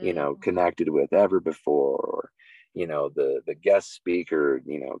 connected with ever before, or, the guest speaker,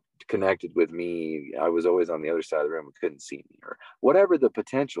 connected with me. I was always on the other side of the room and couldn't see me, or whatever the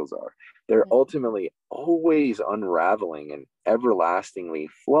potentials are. They're ultimately always unraveling and everlastingly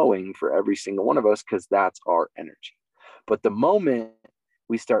flowing for every single one of us, because that's our energy. But the moment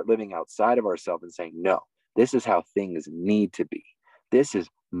we start living outside of ourselves and saying, no, this is how things need to be, this is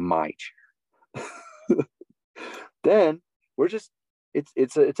my chair, then we're just,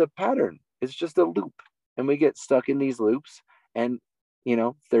 it's a pattern. It's just a loop. And we get stuck in these loops, and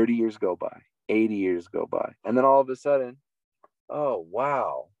 30 years go by, 80 years go by, and then all of a sudden, oh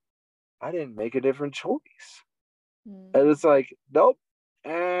wow, I didn't make a different choice. And it's like, nope,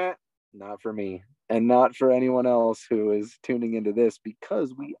 not for me, and not for anyone else who is tuning into this,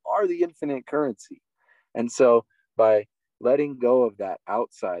 because we are the infinite currency. And so by letting go of that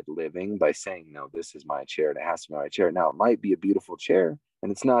outside living, by saying, no, this is my chair, and it has to be my chair. Now, it might be a beautiful chair,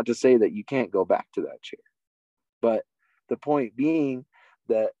 and it's not to say that you can't go back to that chair. But the point being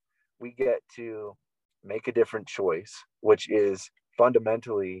that we get to make a different choice, which is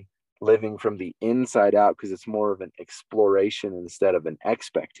fundamentally living from the inside out, because it's more of an exploration instead of an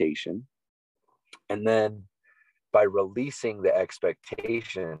expectation. And then by releasing the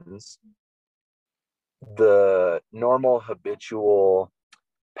expectations, the normal habitual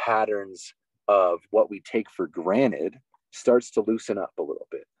patterns of what we take for granted starts to loosen up a little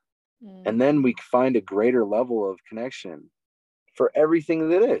bit. And then we find a greater level of connection for everything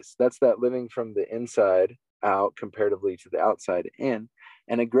that is. That's that living from the inside out comparatively to the outside in.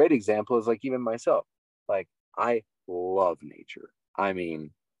 And a great example is like even myself. Like, I love nature. I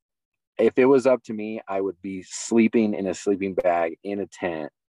mean, if it was up to me, I would be sleeping in a sleeping bag in a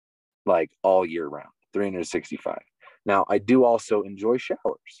tent like all year round, 365. Now, I do also enjoy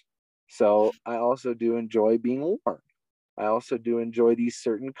showers. So I also do enjoy being warm. I also do enjoy these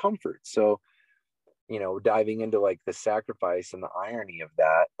certain comforts. So, diving into like the sacrifice and the irony of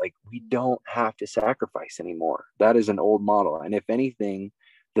that, like, we don't have to sacrifice anymore. That is an old model. And if anything,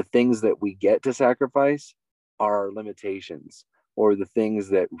 the things that we get to sacrifice are our limitations, or the things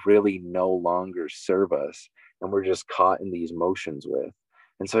that really no longer serve us, and we're just caught in these motions with.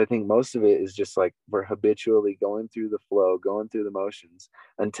 And so I think most of it is just like we're habitually going through the flow, going through the motions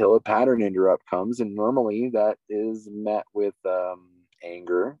until a pattern interrupt comes. And normally that is met with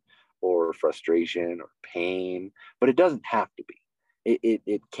anger or frustration or pain, but it doesn't have to be.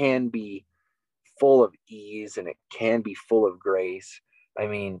 It can be full of ease, and it can be full of grace. I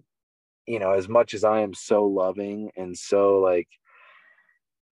mean, as much as I am so loving and so like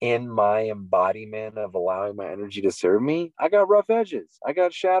in my embodiment of allowing my energy to serve me, I got rough edges. I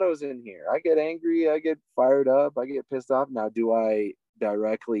got shadows in here. I get angry. I get fired up. I get pissed off. Now, do I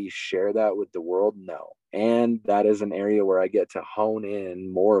directly share that with the world? No. And that is an area where I get to hone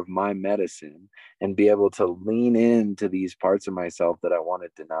in more of my medicine and be able to lean into these parts of myself that I want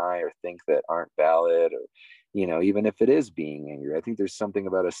to deny or think that aren't valid, or, even if it is being angry. I think there's something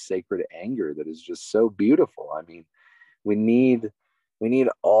about a sacred anger that is just so beautiful. I mean, we need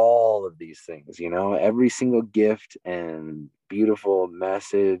all of these things, every single gift and beautiful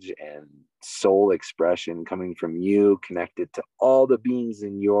message and soul expression coming from you, connected to all the beings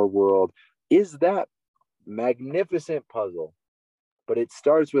in your world, is that magnificent puzzle. But it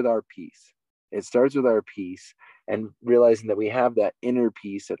starts with our peace. It starts with our peace and realizing that we have that inner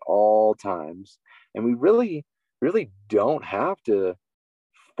peace at all times, and we really don't have to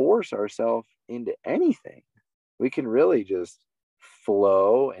force ourselves into anything. We can really just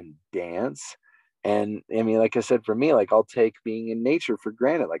flow and dance. And I mean, like I said, for me, like, I'll take being in nature for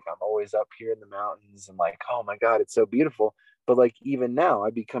granted. Like, I'm always up here in the mountains and like, oh my God, it's so beautiful. But like, even now,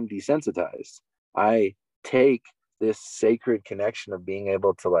 I become desensitized. I take this sacred connection of being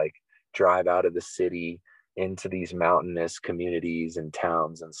able to like drive out of the city into these mountainous communities and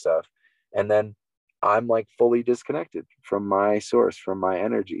towns and stuff. And then I'm like fully disconnected from my source, from my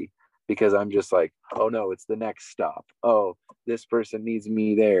energy, because I'm just like, oh no, it's the next stop. Oh, this person needs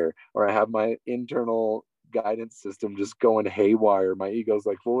me there. Or I have my internal guidance system just going haywire. My ego's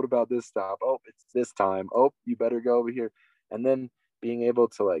like, well, what about this stop? Oh, it's this time. Oh, you better go over here. And then being able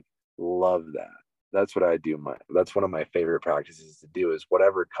to like love that. That's what I do. That's one of my favorite practices to do, is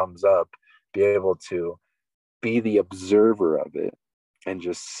whatever comes up, be able to be the observer of it and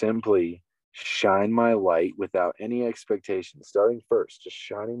just simply shine my light without any expectation, starting first, just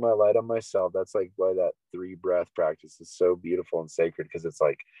shining my light on myself. That's like why that 3 breath practice is so beautiful and sacred, because it's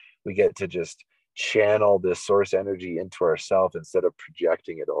like we get to just channel this source energy into ourselves instead of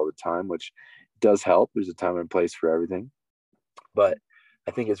projecting it all the time, which does help. There's a time and place for everything. But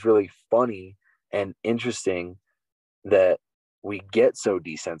I think it's really funny and interesting that we get so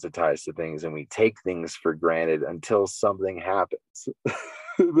desensitized to things and we take things for granted until something happens.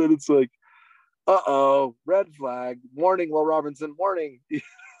 Then it's like, uh-oh, red flag, warning, Will Robinson, warning. It's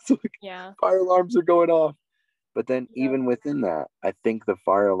like Yeah. fire alarms are going off. But then Yep. even within that, I think the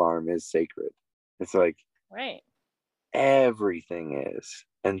fire alarm is sacred. It's like Right. everything is.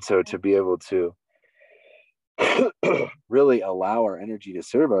 And so to be able to really allow our energy to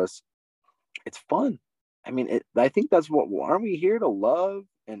serve us, it's fun. I mean, I think that's what, aren't we here to love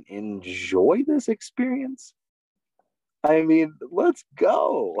and enjoy this experience? I mean, let's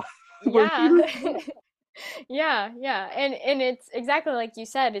go. We're Yeah. here. Yeah, yeah. And it's exactly like you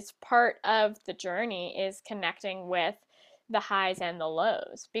said, it's part of the journey is connecting with the highs and the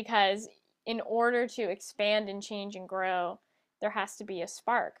lows, because in order to expand and change and grow, there has to be a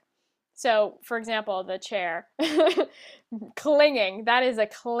spark. So, for example, the chair clinging, that is a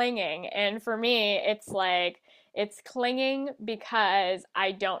clinging. And for me, it's like it's clinging because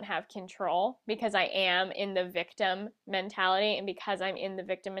I don't have control, because I am in the victim mentality. And because I'm in the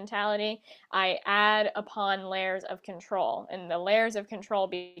victim mentality, I add upon layers of control. And the layers of control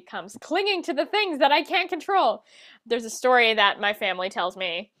becomes clinging to the things that I can't control. There's a story that my family tells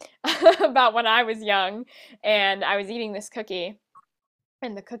me about when I was young and I was eating this cookie,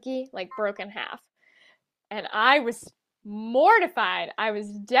 and the cookie like broke in half. And I was mortified. I was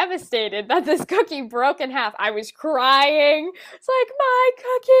devastated that this cookie broke in half. I was crying. It's like, my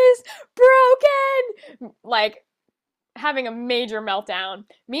cookie's broken. Like, having a major meltdown.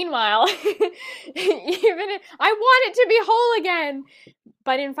 Meanwhile, I want it to be whole again.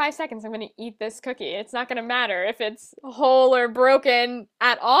 But in 5 seconds, I'm going to eat this cookie. It's not going to matter if it's whole or broken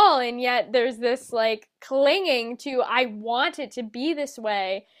at all. And yet there's this like clinging to, I want it to be this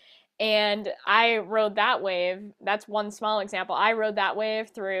way. And I rode that wave. That's one small example. I rode that wave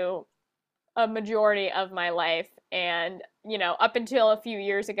through a majority of my life. And, up until a few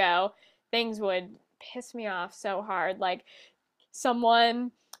years ago, things would piss me off so hard. Like,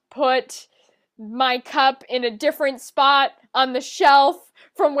 someone put my cup in a different spot on the shelf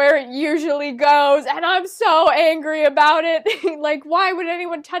from where it usually goes, and I'm so angry about it. Like, why would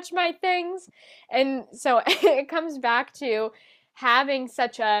anyone touch my things? And so it comes back to having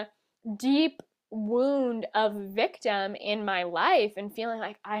such a deep wound of victim in my life and feeling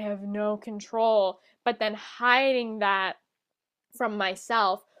like I have no control, but then hiding that from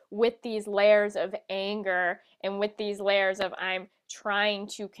myself with these layers of anger and with these layers of I'm trying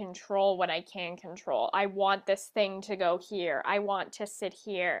to control what I can control. I want this thing to go here. I want to sit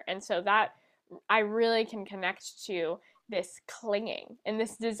here. And so that I really can connect to this clinging and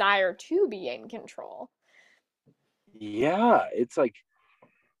this desire to be in control. Yeah, it's like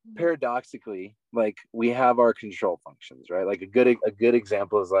paradoxically, like we have our control functions, right? Like a good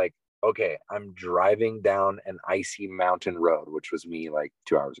example is like, okay, I'm driving down an icy mountain road, which was me like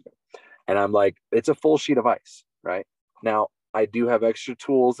 2 hours ago. And I'm like, it's a full sheet of ice, right? Now, I do have extra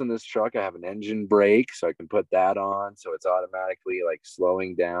tools in this truck. I have an engine brake, so I can put that on. So it's automatically like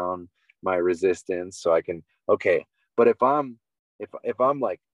slowing down my resistance. So I can, okay. But if I'm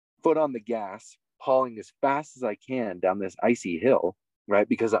like foot on the gas, hauling as fast as I can down this icy hill, right?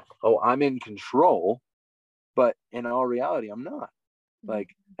 Because I'm in control, but in all reality, I'm not.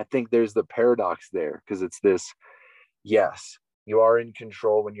 Like, I think there's the paradox there because it's this, yes, you are in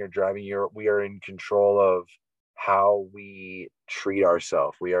control when you're driving. We are in control of how we treat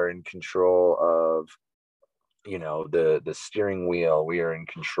ourselves. We are in control of, the steering wheel. We are in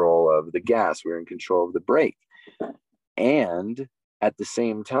control of the gas. We're in control of the brake. And at the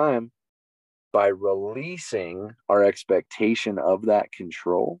same time, by releasing our expectation of that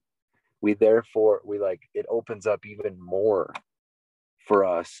control, we like, it opens up even more for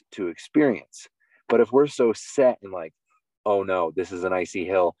us to experience. But if we're so set and like, oh no, this is an icy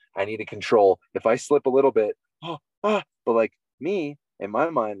hill, I need to control. If I slip a little bit, but like me, in my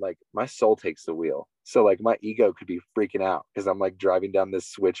mind, like my soul takes the wheel. So like my ego could be freaking out because I'm like driving down this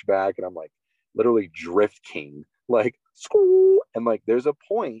switchback and I'm like literally drifting, like, and like there's a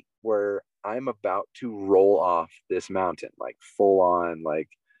point where I'm about to roll off this mountain, like full on like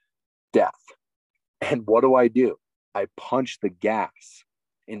death. And what do? I punch the gas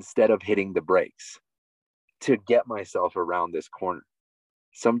instead of hitting the brakes to get myself around this corner.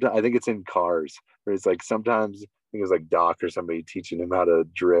 Sometimes I think it's in Cars where it's like sometimes I think it's like Doc or somebody teaching him how to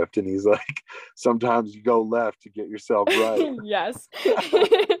drift, and he's like, sometimes you go left to get yourself right. Yes.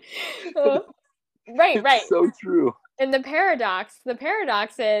 Right, It's right. so true. And the paradox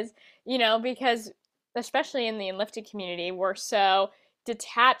is, because especially in the enlifted community, we're so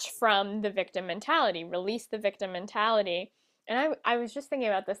detached from the victim mentality, release the victim mentality. And I was just thinking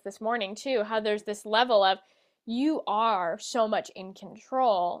about this morning too, how there's this level of you are so much in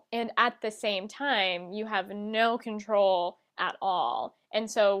control, and at the same time, you have no control at all. And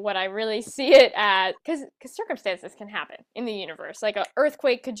so, what I really see it as, because circumstances can happen in the universe, like an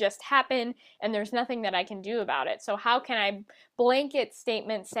earthquake could just happen, and there's nothing that I can do about it. So, how can I blanket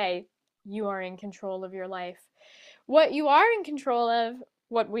statement say, you are in control of your life? What you are in control of,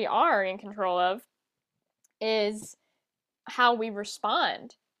 what we are in control of, is how we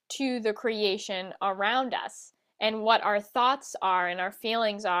respond to the creation around us and what our thoughts are and our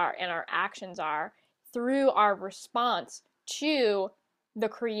feelings are and our actions are through our response to the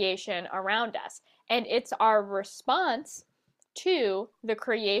creation around us. And it's our response to the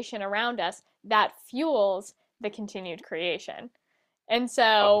creation around us that fuels the continued creation. And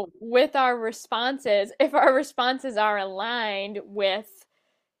so, with our responses, if our responses are aligned with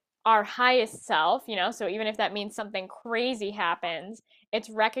our highest self, so even if that means something crazy happens, it's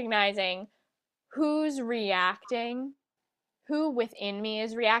recognizing who's reacting, who within me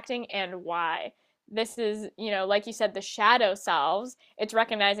is reacting, and why. This is, like you said, the shadow selves. It's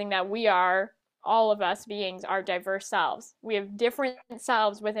recognizing that all of us beings are diverse selves. We have different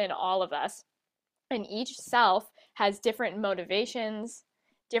selves within all of us, and each self has different motivations,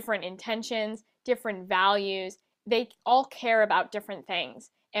 different intentions, different values. They all care about different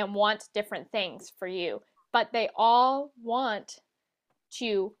things and want different things for you, but they all want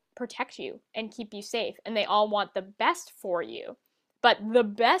to protect you and keep you safe, and they all want the best for you. But the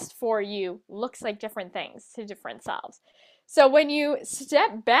best for you looks like different things to different selves. So when you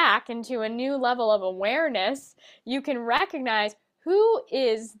step back into a new level of awareness, you can recognize who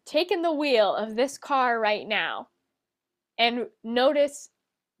is taking the wheel of this car right now, and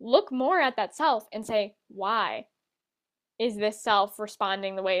look more at that self and say, why is this self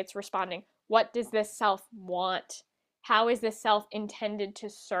responding the way it's responding? What does this self want? How is this self intended to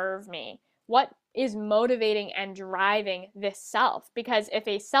serve me? What is motivating and driving this self? Because if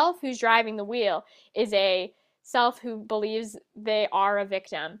a self who's driving the wheel is a self who believes they are a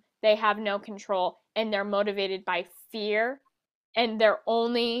victim, they have no control, and they're motivated by fear, and their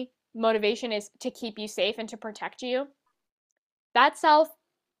only motivation is to keep you safe and to protect you, that self,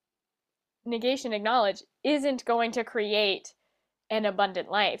 negation acknowledged, isn't going to create an abundant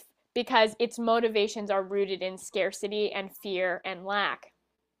life because its motivations are rooted in scarcity and fear and lack,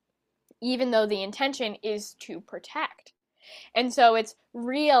 even though the intention is to protect. And so it's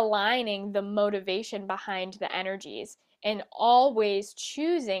realigning the motivation behind the energies and always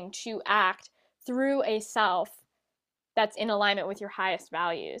choosing to act through a self that's in alignment with your highest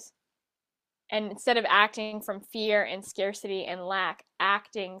values. And instead of acting from fear and scarcity and lack,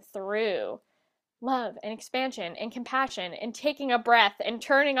 acting through love and expansion and compassion and taking a breath and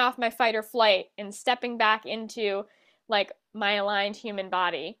turning off my fight or flight and stepping back into like my aligned human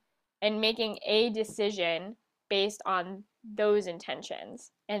body and making a decision based on those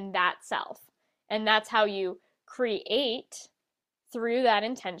intentions and that self. And that's how you create through that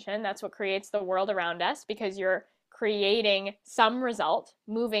intention. That's what creates the world around us, because you're creating some result,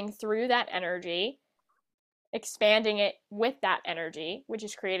 moving through that energy, expanding it with that energy, which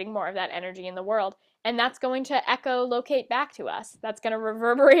is creating more of that energy in the world. And that's going to echolocate back to us. That's going to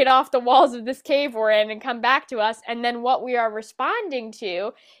reverberate off the walls of this cave we're in and come back to us. And then what we are responding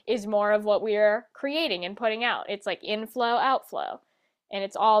to is more of what we are creating and putting out. It's like inflow, outflow. And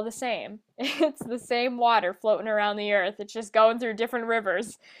it's all the same. It's the same water floating around the earth. It's just going through different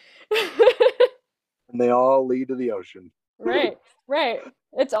rivers. And they all lead to the ocean. Right, right.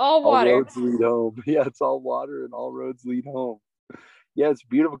 It's all All water. roads lead home. Yeah, it's all water and all roads lead home. Yeah, it's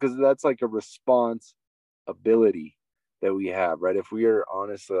beautiful because that's like a response ability that we have, right? If we are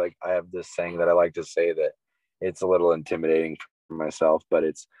honestly, like, I have this saying that I like to say that it's a little intimidating for myself, but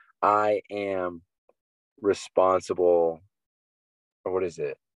it's, I am responsible, or what is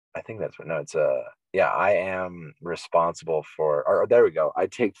it? I think that's what, no, it's yeah, I am responsible for, or there we go. I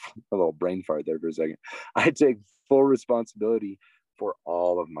take a little brain fart there for a second. I take full responsibility for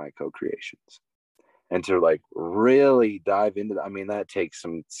all of my co-creations. And to like really dive into that, I mean, that takes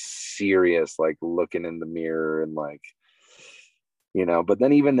some serious like looking in the mirror and like, you know, but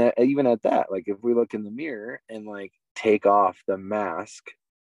then even at that, like if we look in the mirror and like take off the mask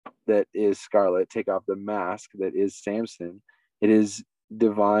that is Scarlett, take off the mask that is Samson, it is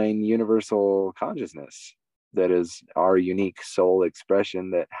divine universal consciousness that is our unique soul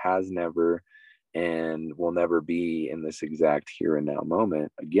expression that has never and will never be in this exact here and now moment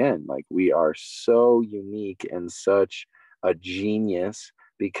again. Like we are so unique and such a genius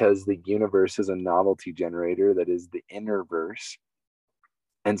because the universe is a novelty generator that is the inner verse.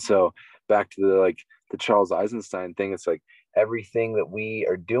 And so back to the like the Charles Eisenstein thing, it's like everything that we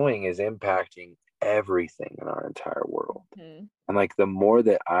are doing is impacting everything in our entire world. Mm-hmm. And like the more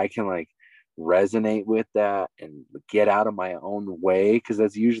that I can like resonate with that and get out of my own way, because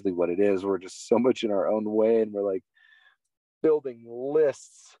that's usually what it is. We're just so much in our own way and we're like building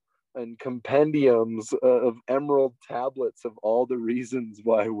lists and compendiums of emerald tablets of all the reasons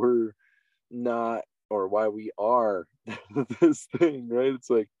why we're not, or why we are this thing, right? It's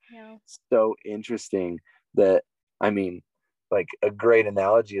like, Yeah. so interesting that, I mean, like a great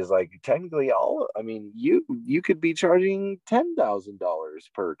analogy is like technically all, I mean, you could be charging $10,000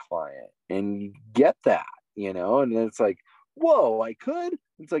 per client and get that, you know, and then it's like, whoa, I could.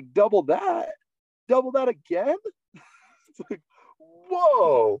 It's like double that again. It's like,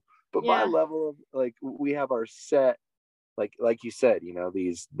 whoa. But my Yeah. level of like, we have our set, like you said, you know,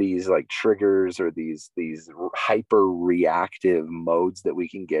 these like triggers or these hyper reactive modes that we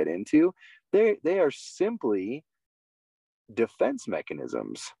can get into. They are simply defense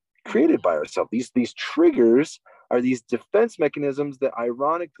mechanisms created by ourselves. These triggers are these defense mechanisms that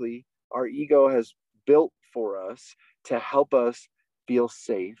ironically our ego has built for us to help us feel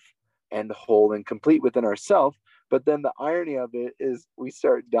safe and whole and complete within ourselves. But then the irony of it is we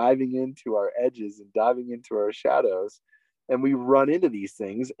start diving into our edges and diving into our shadows, and we run into these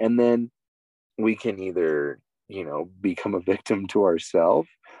things, and then we can either, you know, become a victim to ourselves,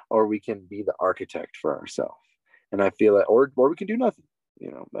 or we can be the architect for ourselves. And I feel like, or we can do nothing.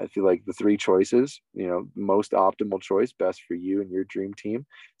 You know, I feel like the three choices, you know, most optimal choice, best for you and your dream team.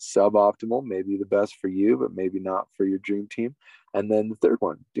 Suboptimal, maybe the best for you, but maybe not for your dream team. And then the third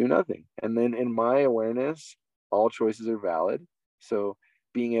one, do nothing. And then in my awareness, all choices are valid. So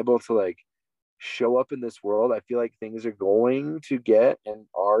being able to like show up in this world, I feel like things are going to get and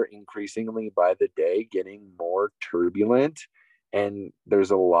are increasingly by the day getting more turbulent, and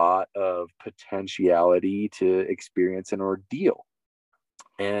there's a lot of potentiality to experience an ordeal,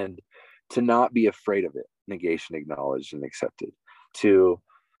 and to not be afraid of it, negation acknowledged and accepted, to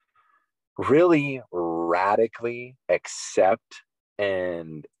really radically accept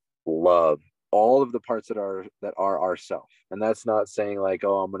and love all of the parts that are ourself. And that's not saying like,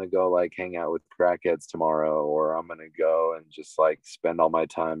 oh, I'm gonna go like hang out with crackheads tomorrow, or I'm gonna go and just like spend all my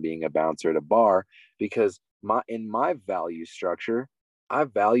time being a bouncer at a bar, because in my value structure, I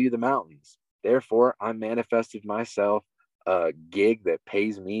value the mountains. Therefore, I manifested myself a gig that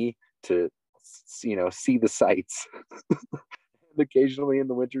pays me to, you know, see the sights. And occasionally in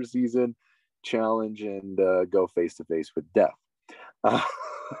the winter season, challenge and go face to face with death. Uh,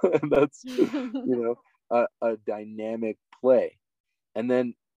 and that's, you know, a dynamic play. And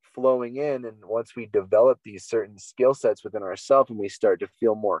then flowing in. And once we develop these certain skill sets within ourselves and we start to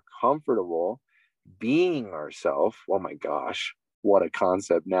feel more comfortable being ourselves, oh my gosh, what a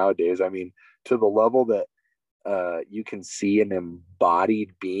concept nowadays. I mean, to the level that you can see an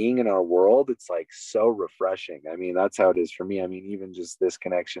embodied being in our world, it's like so refreshing. I mean, that's how it is for me. I mean, even just this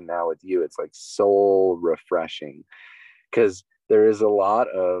connection now with you, it's like so refreshing, because there is a lot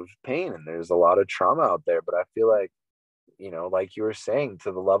of pain and there's a lot of trauma out there. But I feel like, like you were saying,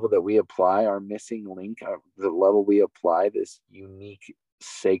 to the level that we apply our missing link, the level we apply this unique,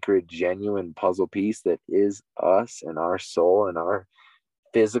 sacred, genuine puzzle piece that is us and our soul and our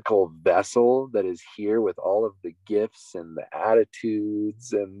physical vessel that is here with all of the gifts and the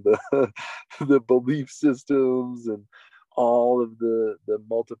attitudes and the the belief systems and all of the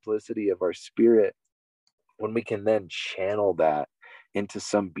multiplicity of our spirit, when we can then channel that into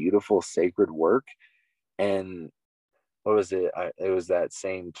some beautiful sacred work. And what was it? It was that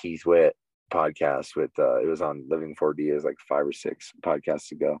same Keith Witt podcast with it was on Living 4D. It was like 5 or 6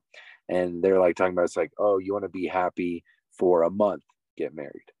 podcasts ago, and they're like talking about, it's like, oh, you want to be happy for a month, get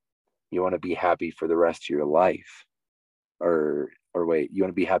married. You want to be happy for the rest of your life, or wait, you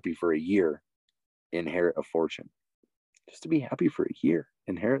want to be happy for a year, inherit a fortune. Just to be happy for a year,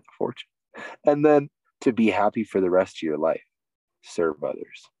 inherit the fortune, and then to be happy for the rest of your life, serve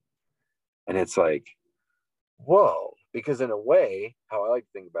others. And it's like, whoa, because in a way, how I like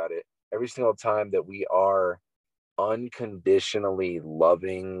to think about it, every single time that we are unconditionally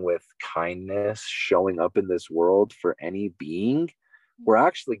loving with kindness, showing up in this world for any being, we're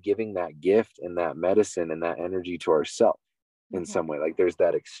actually giving that gift and that medicine and that energy to ourselves in some way. Like there's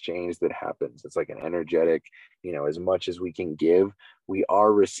that exchange that happens. It's like an energetic, as much as we can give, we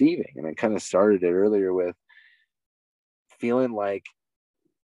are receiving. And I kind of started it earlier with feeling like,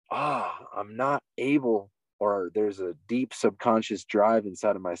 I'm not able, or there's a deep subconscious drive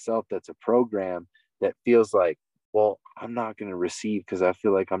inside of myself that's a program that feels like, well, I'm not going to receive because I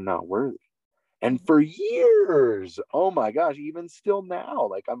feel like I'm not worthy. And for years, oh my gosh, even still now,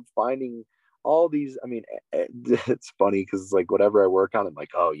 like I'm finding all these, I mean, it's funny because it's like whatever I work on, I'm like,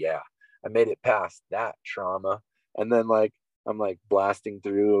 oh yeah, I made it past that trauma. And then like, I'm like blasting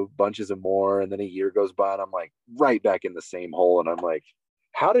through bunches of more. And then a year goes by and I'm like right back in the same hole. And I'm like,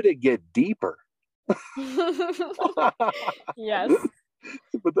 how did it get deeper? Yes.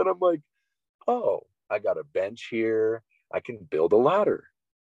 But then I'm like, oh, I got a bench here. I can build a ladder.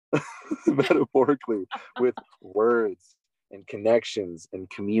 Metaphorically, with words and connections and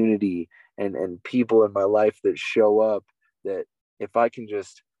community and people in my life that show up, that if I can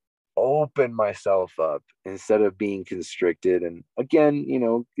just open myself up instead of being constricted. And again,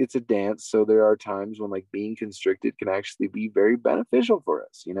 it's a dance, so there are times when like being constricted can actually be very beneficial for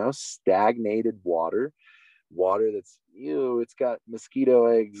us. Stagnated water that's it's got mosquito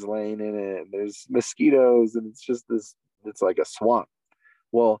eggs laying in it and there's mosquitoes and it's just this, it's like a swamp.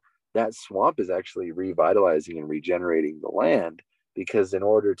 Well, that swamp is actually revitalizing and regenerating the land, because in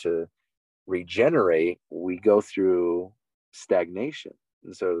order to regenerate, we go through stagnation.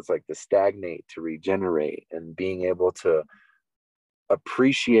 And so it's like the stagnate to regenerate, and being able to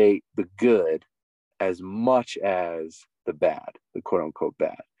appreciate the good as much as the bad, the quote unquote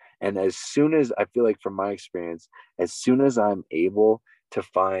bad. And as soon as, I feel like from my experience, as soon as I'm able to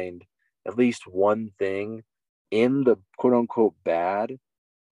find at least one thing in the quote unquote bad,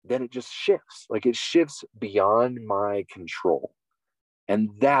 then it just shifts. Like it shifts beyond my control.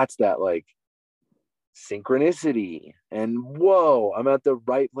 And that's that like synchronicity. And whoa, I'm at the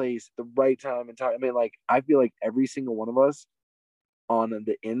right place at the right time and time. I mean, like, I feel like every single one of us on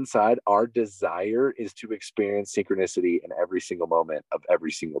the inside, our desire is to experience synchronicity in every single moment of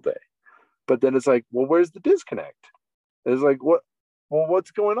every single day. But then it's like, well, where's the disconnect? It's like,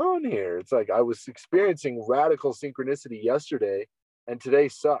 what's going on here? It's like, I was experiencing radical synchronicity yesterday and today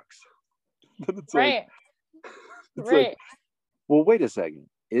sucks. It's right. It's right. like, well, wait a second.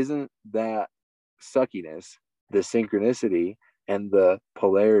 Isn't that suckiness the synchronicity and the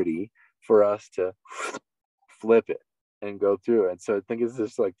polarity for us to flip it and go through? And so I think it's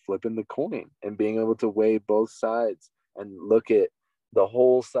just like flipping the coin and being able to weigh both sides and look at the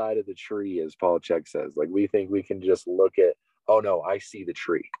whole side of the tree, as Paul Chek says. Like, we think we can just look at, oh no, I see the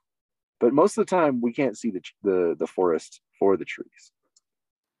tree. But most of the time we can't see the forest for the trees.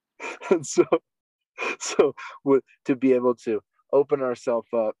 And so to be able to open ourselves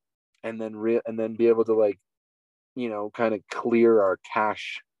up and then be able to, like, kind of clear our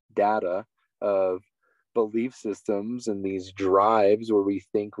cache data of belief systems and these drives where we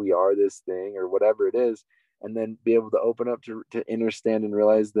think we are this thing or whatever it is, and then be able to open up to understand and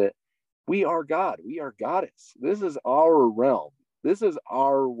realize that we are God, we are goddess, this is our realm. This is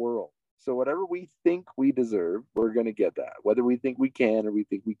our world. So whatever we think we deserve, we're going to get that. Whether we think we can or we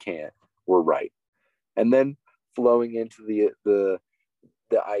think we can't, we're right. And then flowing into the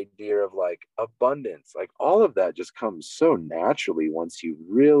idea of like abundance, like all of that just comes so naturally once you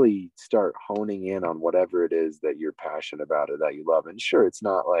really start honing in on whatever it is that you're passionate about or that you love. And sure, it's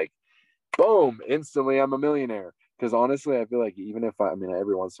not like boom, instantly I'm a millionaire. Because honestly, I feel like even if I mean,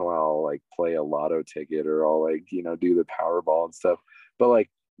 every once in a while I'll like play a lotto ticket or I'll like, do the Powerball and stuff. But like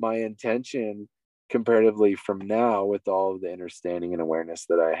my intention comparatively from now with all of the understanding and awareness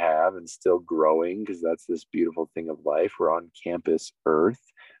that I have and still growing, because that's this beautiful thing of life. We're on campus Earth.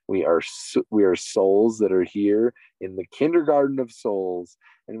 We are souls that are here in the kindergarten of souls,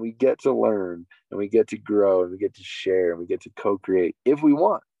 and we get to learn and we get to grow and we get to share and we get to co-create if we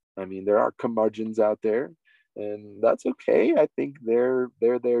want. I mean, there are curmudgeons out there, and that's okay. I think they're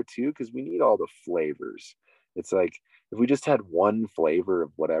there too because we need all the flavors. It's like if we just had one flavor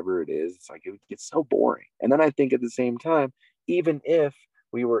of whatever it is, it's like it would get so boring. And then I think at the same time, even if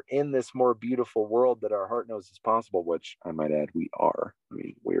we were in this more beautiful world that our heart knows is possible, which I might add we are. I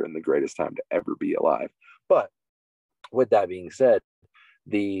mean, we're in the greatest time to ever be alive. But with that being said,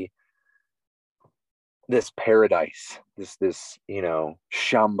 the this paradise, this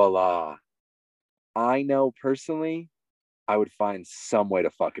Shambhala. I know personally, I would find some way to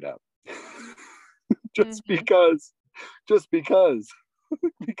fuck it up, just Mm-hmm. because, just because,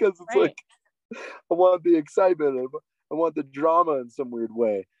 because it's Right. like I want the excitement, I want the drama in some weird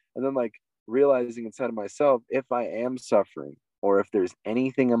way, and then like realizing inside of myself if I am suffering or if there's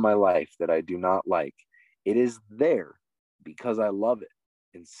anything in my life that I do not like, it is there because I love it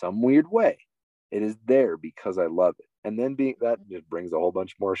in some weird way. It is there because I love it. And then being that just brings a whole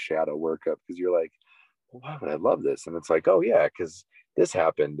bunch more shadow work up because you're like, well, why would I love this? And it's like, oh yeah, because this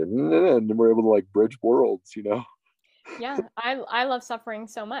happened, and we're able to like bridge worlds. Yeah, I love suffering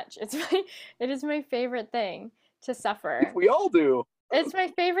so much. It is my favorite thing to suffer. We all do. It's my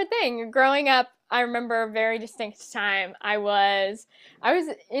favorite thing. Growing up, I remember a very distinct time. I was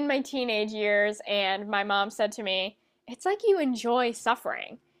in my teenage years and my mom said to me, "It's like you enjoy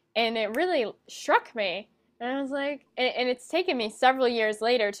suffering." And it really struck me. And I was like, and it's taken me several years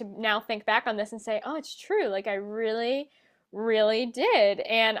later to now think back on this and say, "Oh, it's true. Like I really really did."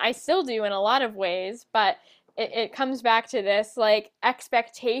 And I still do in a lot of ways, but it comes back to this like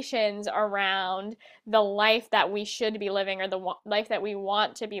expectations around the life that we should be living or the life that we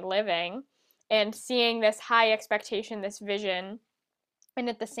want to be living, and seeing this high expectation, this vision, and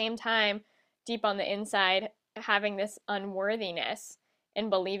at the same time, deep on the inside, having this unworthiness and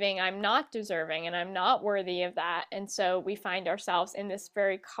believing I'm not deserving and I'm not worthy of that. And so we find ourselves in this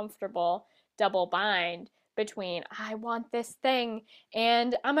very comfortable double bind between I want this thing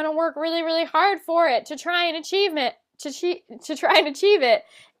and I'm going to work really, really hard for it to try and achieve it. To try and achieve it,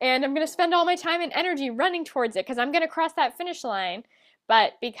 and I'm going to spend all my time and energy running towards it because I'm going to cross that finish line.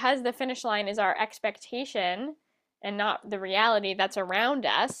 But because the finish line is our expectation, and not the reality that's around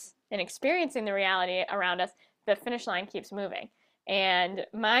us and experiencing the reality around us, the finish line keeps moving. And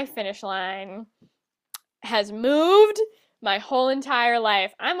my finish line has moved my whole entire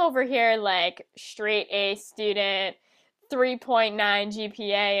life. I'm over here like straight A student, 3.9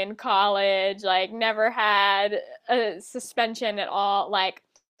 GPA in college, like never had a suspension at all, like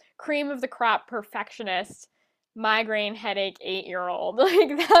cream of the crop perfectionist, migraine headache 8-year old. Like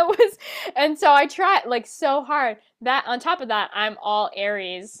that was, and so I tried like so hard. That on top of that, I'm all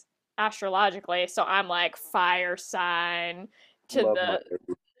Aries astrologically, so I'm like fire sign to Love my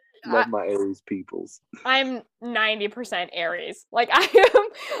the love my Aries peoples. I'm 90% Aries. Like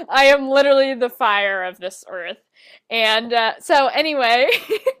I am literally the fire of this earth. And so anyway,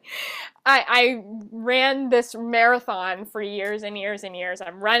 I ran this marathon for years and years and years.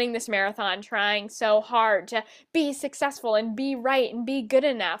 I'm running this marathon trying so hard to be successful and be right and be good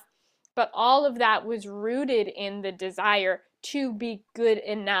enough. But all of that was rooted in the desire to be good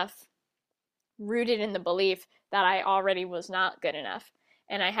enough, rooted in the belief that I already was not good enough.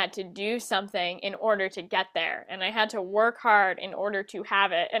 And I had to do something in order to get there. And I had to work hard in order to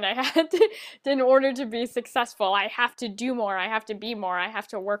have it. And I had to, in order to be successful, I have to do more. I have to be more. I have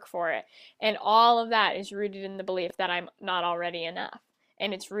to work for it. And all of that is rooted in the belief that I'm not already enough.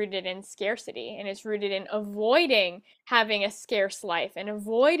 And it's rooted in scarcity. And it's rooted in avoiding having a scarce life and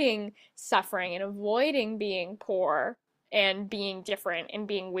avoiding suffering and avoiding being poor and being different and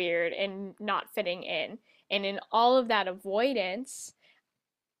being weird and not fitting in. And in all of that avoidance,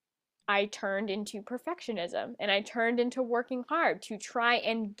 I turned into perfectionism and I turned into working hard to try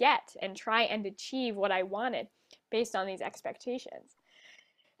and get and try and achieve what I wanted based on these expectations.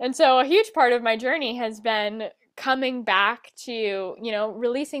 And so a huge part of my journey has been coming back to,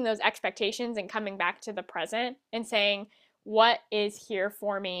 releasing those expectations and coming back to the present and saying, what is here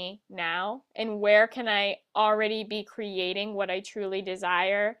for me now? And where can I already be creating what I truly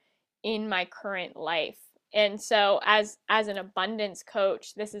desire in my current life? And so as an abundance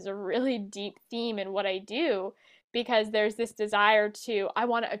coach, this is a really deep theme in what I do, because there's this desire to, I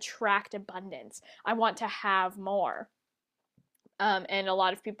want to attract abundance. I want to have more. And a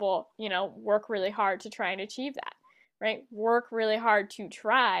lot of people, work really hard to try and achieve that, right? Work really hard to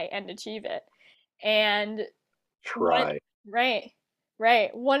try and achieve it. And one, Try. right,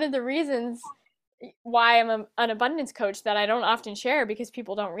 right. One of the reasons why I'm an abundance coach that I don't often share, because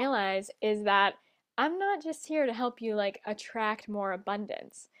people don't realize, is that I'm not just here to help you like attract more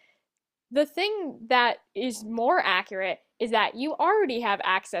abundance. The thing that is more accurate is that you already have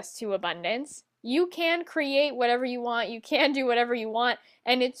access to abundance. You can create whatever you want, you can do whatever you want,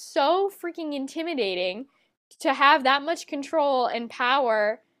 and it's so freaking intimidating to have that much control and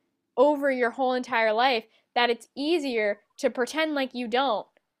power over your whole entire life that it's easier to pretend like you don't,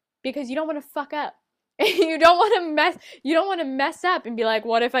 because you don't want to fuck up. You don't want to mess up and be like,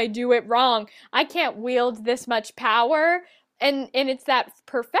 what if I do it wrong? I can't wield this much power. And it's that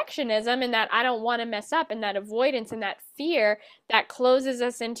perfectionism and that I don't want to mess up and that avoidance and that fear that closes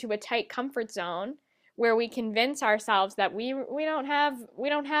us into a tight comfort zone where we convince ourselves that we don't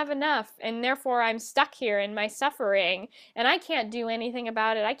have enough, and therefore I'm stuck here in my suffering and I can't do anything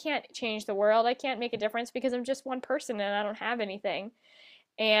about it. I can't change the world. I can't make a difference because I'm just one person and I don't have anything.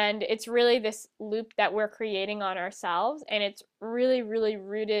 And it's really this loop that we're creating on ourselves, and it's really, really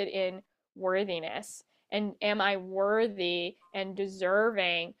rooted in worthiness. And am I worthy and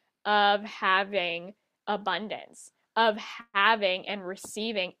deserving of having abundance, of having and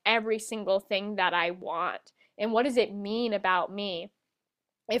receiving every single thing that I want? And what does it mean about me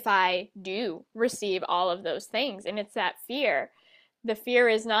if I do receive all of those things? And it's that fear. The fear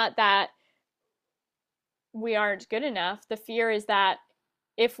is not that we aren't good enough. The fear is that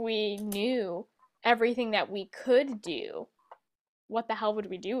if we knew everything that we could do, what the hell would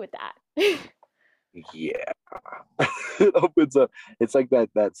we do with that? Yeah. It opens up. It's like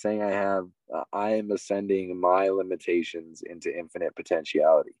that saying I have, I am ascending my limitations into infinite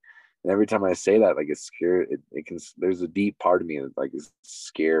potentiality. And every time I say that, like, it's scared. It can, there's a deep part of me that like is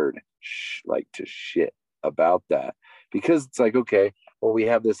scared like to shit about that, because it's like, okay, well, we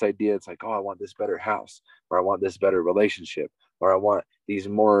have this idea. It's like, oh, I want this better house, or I want this better relationship, or I want these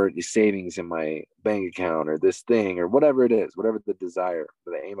more savings in my bank account, or this thing, or whatever it is, whatever the desire,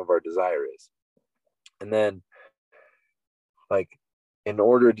 the aim of our desire is. And then, like, in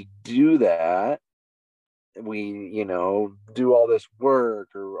order to do that, we, do all this work,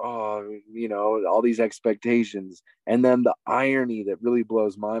 or, all these expectations. And then the irony that really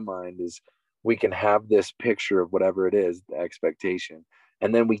blows my mind is we can have this picture of whatever it is, the expectation.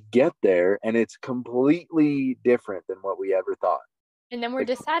 And then we get there and it's completely different than what we ever thought. And then we're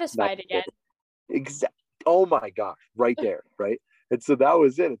Like, dissatisfied again. exact. Oh my gosh, right there, right? And so that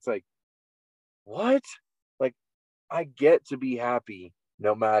was it. It's like, what? Like, I get to be happy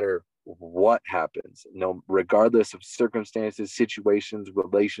no matter what happens, no, regardless of circumstances, situations,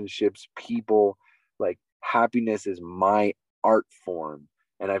 relationships, people. Like, happiness is my art form.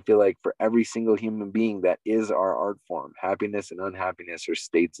 And I feel like for every single human being, that is our art form. Happiness and unhappiness are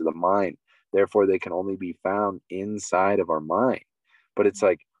states of the mind. Therefore, they can only be found inside of our mind. But it's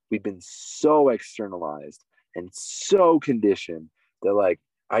like we've been so externalized and so conditioned that, like,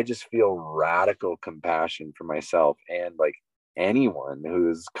 I just feel radical compassion for myself and like anyone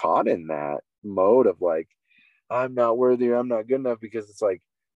who's caught in that mode of like, I'm not worthy, or I'm not good enough. Because it's like,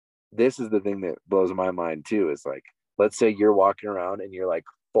 this is the thing that blows my mind too. Is like, let's say you're walking around and you're like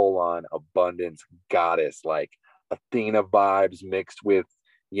full on abundance goddess, like Athena vibes mixed with,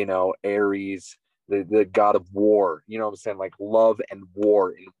 Aries, the god of war, you know what I'm saying? Like love and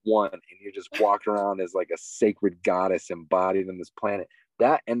war in one. And you're just walking around as like a sacred goddess embodied in this planet.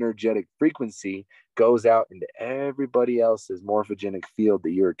 That energetic frequency goes out into everybody else's morphogenic field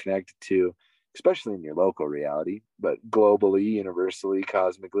that you're connected to, especially in your local reality, but globally, universally,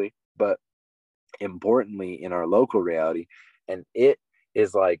 cosmically, but importantly in our local reality. And it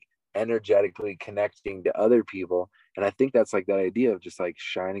is like energetically connecting to other people. And I think that's like that idea of just like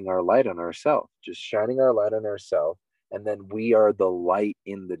shining our light on ourselves, just shining our light on ourselves. And then we are the light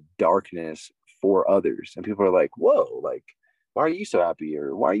in the darkness for others. And people are like, whoa, like, why are you so happy?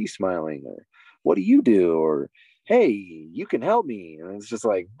 Or why are you smiling? Or what do you do? Or, hey, you can help me. And it's just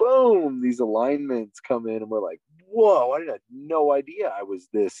like, boom, these alignments come in and we're like, whoa, I had no idea I was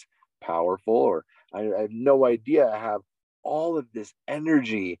this powerful, or I have no idea I have all of this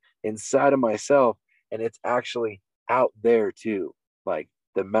energy inside of myself. and it's actually out there too. Like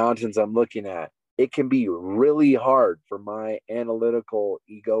the mountains I'm looking at, it can be really hard for my analytical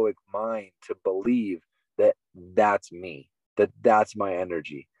egoic mind to believe that that's me, that that's my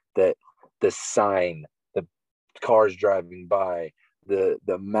energy, that the sign, the cars driving by, the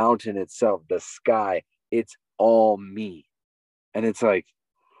mountain itself, the sky, it's all me. And it's like,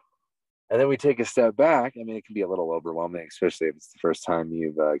 and then we take a step back. I mean, it can be a little overwhelming, especially if it's the first time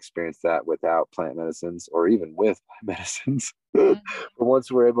you've experienced that without plant medicines or even with plant medicines. But once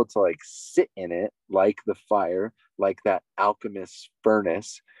we're able to like sit in it, like the fire, like that alchemist's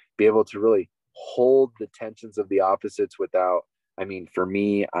furnace, be able to really hold the tensions of the opposites without, I mean, for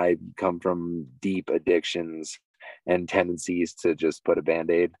me, I come from deep addictions and tendencies to just put a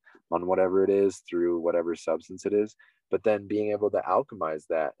band-aid on whatever it is through whatever substance it is, but then being able to alchemize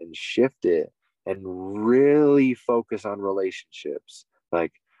that and shift it and really focus on relationships.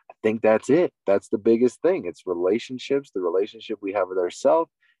 Like, I think that's it. That's the biggest thing. It's relationships, the relationship we have with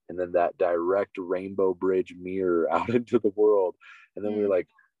ourselves, and then that direct rainbow bridge mirror out into the world. And then we're like,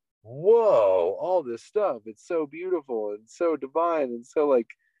 whoa, all this stuff. It's so beautiful and so divine and so like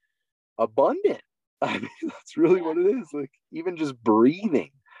abundant. I mean, that's really what it is. Like, even just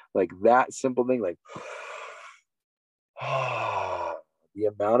breathing, like that simple thing, like, the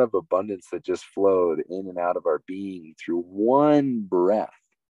amount of abundance that just flowed in and out of our being through one breath.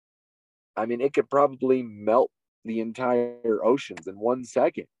 I mean, it could probably melt the entire oceans in 1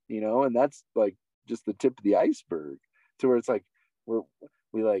 second, and that's like just the tip of the iceberg, to where it's like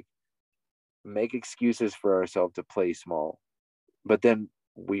we like make excuses for ourselves to play small, but then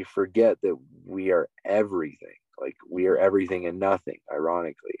we forget that we are everything. Like, we are everything and nothing,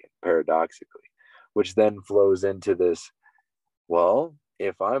 ironically and paradoxically, which then flows into this, well,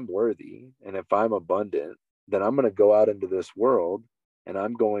 if I'm worthy and if I'm abundant, then I'm going to go out into this world and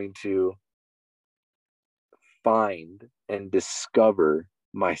I'm going to find and discover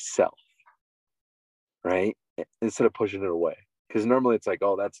myself, right? Instead of pushing it away. Because normally it's like,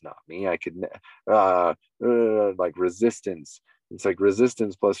 oh, that's not me. I could, like resistance. It's like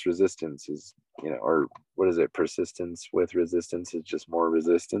resistance plus resistance is, or what is it? Persistence with resistance is just more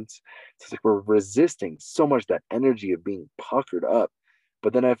resistance. It's like we're resisting so much, that energy of being puckered up.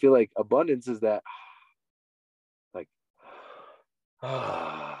 But then I feel like abundance is that, like,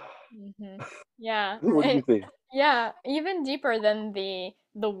 Yeah. what do you think? Yeah, even deeper than the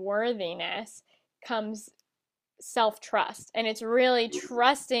worthiness comes self-trust, and it's really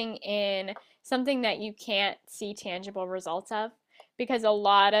trusting in something that you can't see tangible results of, because a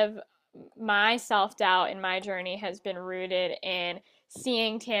lot of my self-doubt in my journey has been rooted in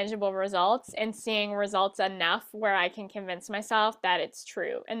seeing tangible results and seeing results enough where I can convince myself that it's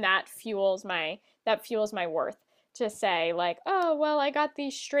true, and that fuels my worth, to say like, oh well, I got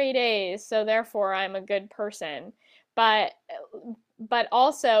these straight A's, so therefore I'm a good person. But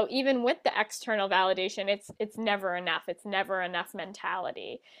also, even with the external validation, it's never enough. It's never enough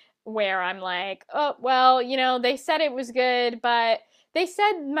mentality, where I'm like, oh well, they said it was good, but they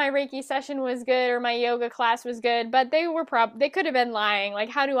said my Reiki session was good or my yoga class was good, but they could have been lying. Like,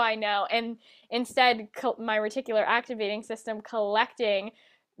 how do I know? And instead, my reticular activating system collecting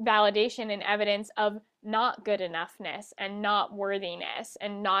validation and evidence of not good enoughness and not worthiness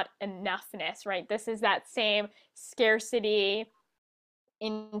and not enoughness, right? This is that same scarcity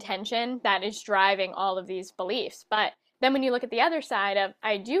intention that is driving all of these beliefs. But then when you look at the other side of,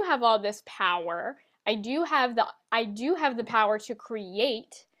 I do have all this power, I do have the power to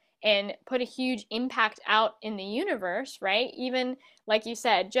create and put a huge impact out in the universe, right? Even like you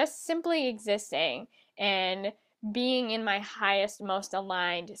said, just simply existing and being in my highest, most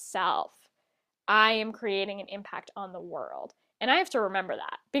aligned self, I am creating an impact on the world. And I have to remember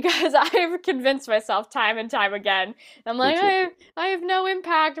that, because I've convinced myself time and time again. I'm Me like, too. I have no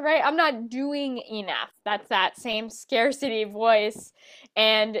impact, right? I'm not doing enough. That's that same scarcity voice.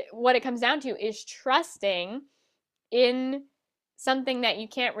 And what it comes down to is trusting in something that you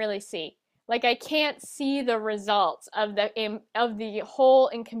can't really see. Like, I can't see the results of the whole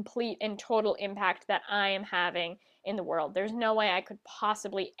and complete and total impact that I am having in the world. There's no way I could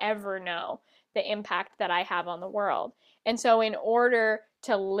possibly ever know the impact that I have on the world. And so in order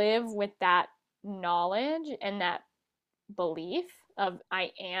to live with that knowledge and that belief of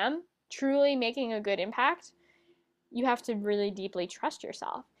I am truly making a good impact, you have to really deeply trust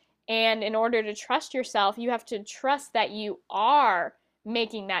yourself. And in order to trust yourself, you have to trust that you are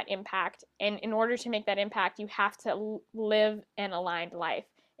making that impact. And in order to make that impact, you have to live an aligned life.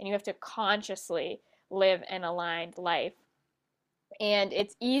 And you have to consciously live an aligned life. And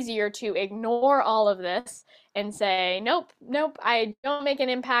it's easier to ignore all of this and say, nope, nope, I don't make an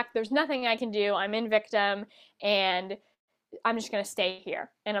impact. There's nothing I can do. I'm in victim and I'm just going to stay here.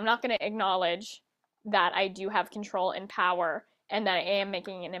 And I'm not going to acknowledge that I do have control and power and that I am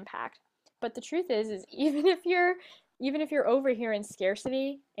making an impact. But the truth is even if you're over here in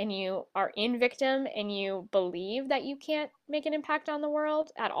scarcity and you are in victim and you believe that you can't make an impact on the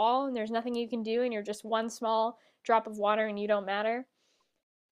world at all and there's nothing you can do and you're just one small drop of water and you don't matter,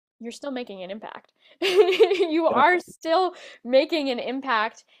 you're still making an impact. You Yeah. are still making an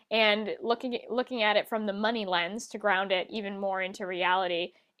impact, and looking at it from the money lens to ground it even more into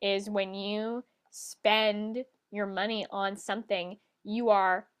reality is when you spend your money on something, you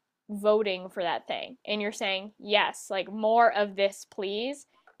are voting for that thing. And you're saying, "Yes, like more of this, please."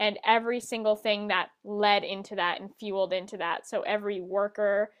 And every single thing that led into that and fueled into that. So every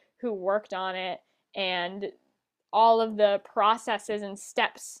worker who worked on it and all of the processes and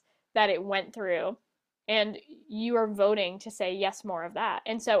steps that it went through, and you are voting to say yes, more of that.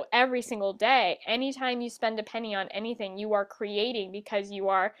 And so every single day, anytime you spend a penny on anything, you are creating, because you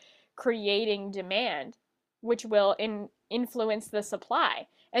are creating demand, which will influence the supply.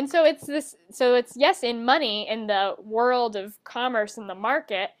 And so it's yes, in money, in the world of commerce and the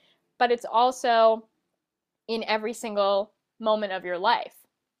market, but it's also in every single moment of your life.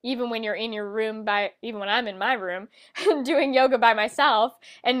 Even when you're in your room, even when I'm in my room doing yoga by myself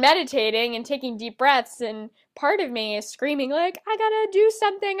and meditating and taking deep breaths, and part of me is screaming like, I gotta do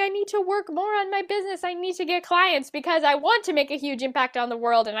something, I need to work more on my business, I need to get clients because I want to make a huge impact on the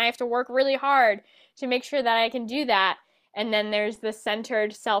world, and I have to work really hard to make sure that I can do that. And then there's the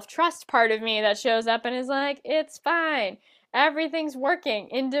centered self-trust part of me that shows up and is like, it's fine, everything's working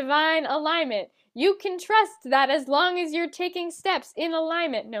in divine alignment. You can trust that as long as you're taking steps in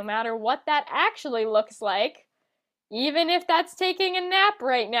alignment, no matter what that actually looks like, even if that's taking a nap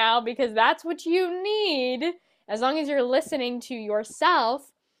right now, because that's what you need, as long as you're listening to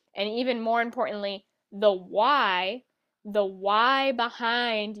yourself, and even more importantly, the why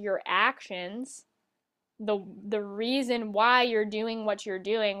behind your actions, the reason why you're doing what you're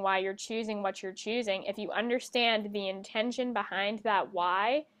doing, why you're choosing what you're choosing. If you understand the intention behind that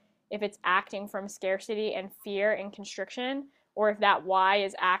why, if it's acting from scarcity and fear and constriction, or if that why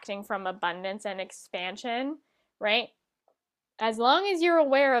is acting from abundance and expansion, right? As long as you're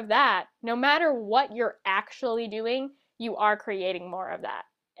aware of that, no matter what you're actually doing, you are creating more of that.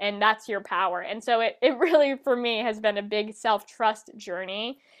 And that's your power. And so it really, for me, has been a big self trust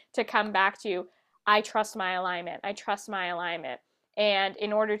journey to come back to, I trust my alignment. I trust my alignment. And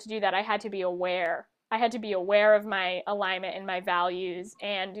in order to do that, I had to be aware. I had to be aware of my alignment and my values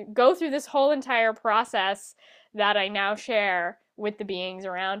and go through this whole entire process that I now share with the beings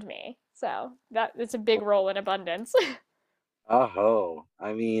around me. So it's a big role in abundance. Oh,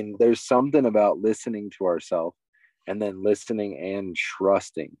 I mean, there's something about listening to ourselves and then listening and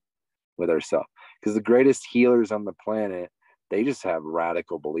trusting with ourselves. Because the greatest healers on the planet, they just have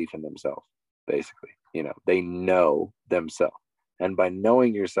radical belief in themselves, basically. They know themselves. And by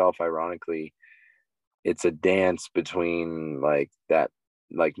knowing yourself, ironically, it's a dance between like that,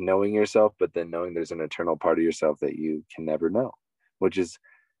 like knowing yourself, but then knowing there's an eternal part of yourself that you can never know, which is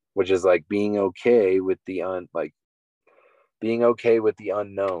like being okay with being okay with the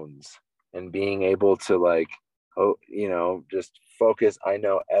unknowns and being able to just focus. I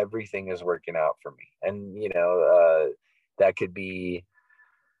know everything is working out for me. And, that could be,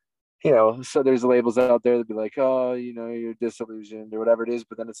 so there's labels out there that be like, oh, you're disillusioned or whatever it is.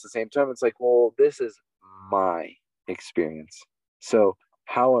 But then it's the same time, it's like, well, this is my experience. So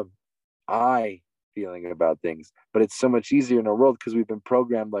how am I feeling about things? But it's so much easier in our world because we've been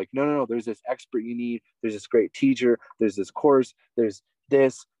programmed like, no, no, no, there's this expert you need, there's this great teacher, there's this course, there's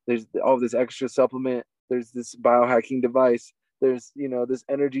all this extra supplement, there's this biohacking device, there's this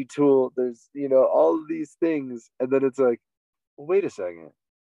energy tool, there's all of these things. And then it's like, well, wait a second,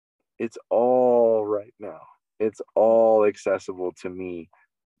 it's all right now, it's all accessible to me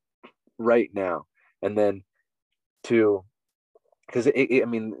right now. And then to because I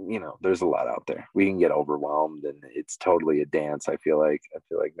mean, there's a lot out there. We can get overwhelmed, and it's totally a dance. I feel like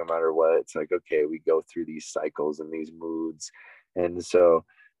no matter what, it's like, okay, we go through these cycles and these moods, and so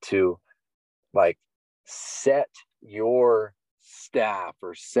to like set your staff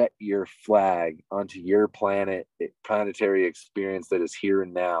or set your flag onto your planetary experience that is here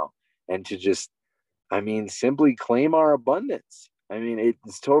and now, and to just, simply claim our abundance.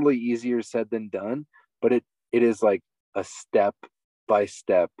 It's totally easier said than done, but it is like a step by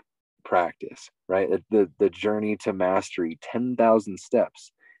step practice, right? The journey to mastery, 10,000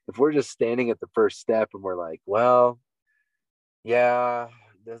 steps. If we're just standing at the first step and we're like, well, yeah,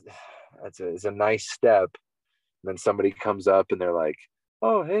 it's a nice step. And then somebody comes up and they're like,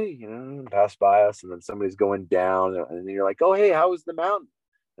 oh, hey, pass by us. And then somebody's going down. And then you're like, oh, hey, how was the mountain?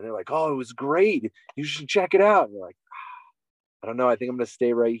 And they're like, oh, it was great. You should check it out. And you're like, I don't know. I think I'm going to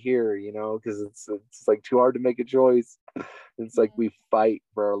stay right here, because it's like too hard to make a choice. It's like we fight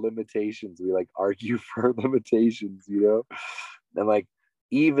for our limitations. We like argue for our limitations, And like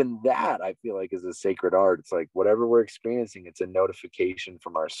even that I feel like is a sacred art. It's like whatever we're experiencing, it's a notification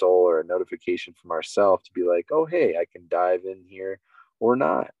from our soul or a notification from ourself to be like, oh, hey, I can dive in here or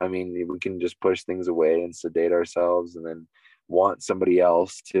not. I mean, we can just push things away and sedate ourselves and then want somebody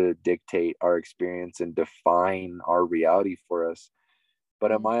else to dictate our experience and define our reality for us.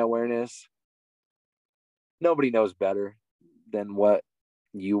 But in my awareness, nobody knows better than what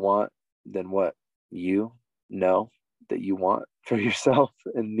you want, than what you know that you want for yourself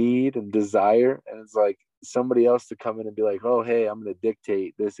and need and desire. And it's like somebody else to come in and be like, oh, hey, I'm going to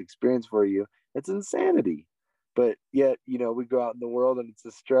dictate this experience for you. It's insanity. But yet, we go out in the world and it's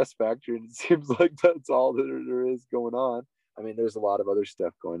a stress factor. And it seems like that's all that there is going on. I mean, there's a lot of other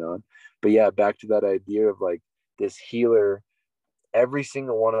stuff going on. But yeah, back to that idea of like this healer. Every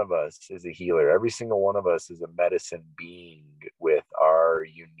single one of us is a healer. Every single one of us is a medicine being with our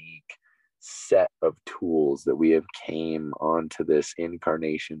unique set of tools that we have came onto this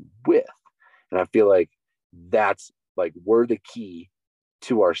incarnation with. And I feel like that's like we're the key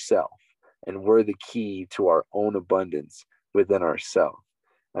to ourself and we're the key to our own abundance within ourself.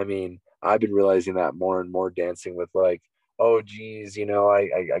 I mean, I've been realizing that more and more dancing with like, oh geez,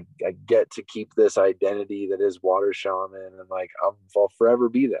 I get to keep this identity that is water shaman and like I'll forever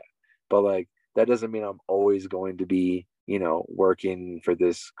be that. But like that doesn't mean I'm always going to be, working for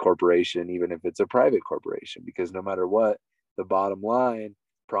this corporation, even if it's a private corporation, because no matter what, the bottom line,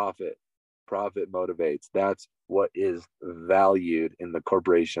 profit. Profit motivates. That's what is valued in the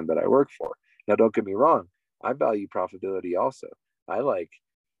corporation that I work for. Now, don't get me wrong, I value profitability also. I like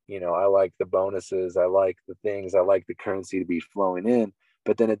I like the bonuses. I like the things. I like the currency to be flowing in.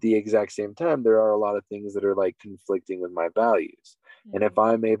 But then at the exact same time, there are a lot of things that are like conflicting with my values. And if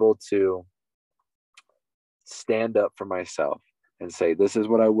I'm able to stand up for myself and say, this is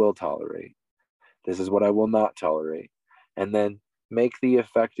what I will tolerate, this is what I will not tolerate, and then make the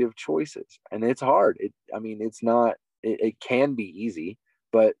effective choices. And it's hard. I mean, it's not, it can be easy,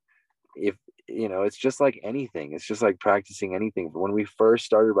 but if it's just like anything. It's just like practicing anything. When we first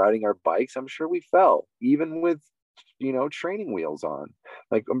started riding our bikes, I'm sure we fell, even with training wheels on.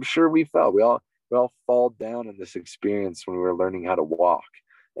 Like I'm sure we fell. We all fall down in this experience when we were learning how to walk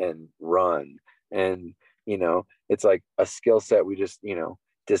and run. And it's like a skill set we just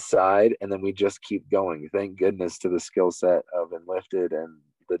decide, and then we just keep going. Thank goodness to the skill set of Enlifted and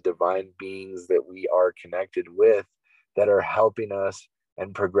the divine beings that we are connected with that are helping us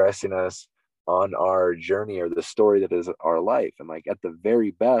and progressing us on our journey or the story that is our life. And like at the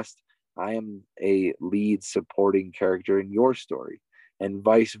very best, I am a lead supporting character in your story and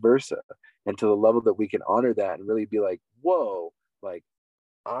vice versa. And to the level that we can honor that and really be like, whoa, like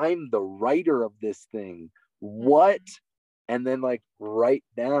I'm the writer of this thing. What? And then like write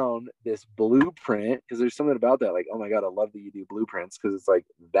down this blueprint, because there's something about that. Like, oh my God, I love that you do blueprints, because it's like,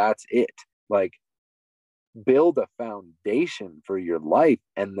 that's it. Like build a foundation for your life,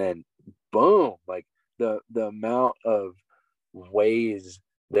 and then boom, like the amount of ways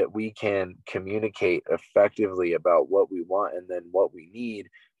that we can communicate effectively about what we want and then what we need.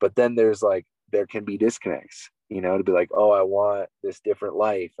 But then there can be disconnects, to be like, oh, I want this different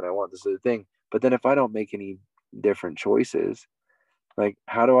life and I want this other thing. But then if I don't make any different choices, like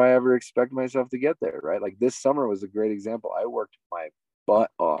how do I ever expect myself to get there? Right? Like this summer was a great example. I worked my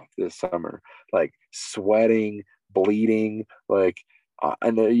butt off this summer, like sweating, bleeding, like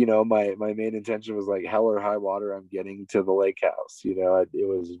and my main intention was like hell or high water, I'm getting to the lake house. It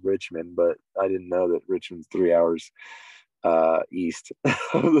was Richmond, but I didn't know that Richmond's 3 hours east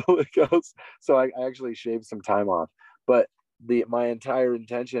of the lake house, so I actually shaved some time off. But my entire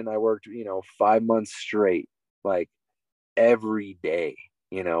intention, I worked 5 months straight, like every day,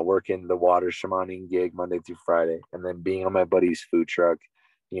 working the water shamaning gig Monday through Friday, and then being on my buddy's food truck,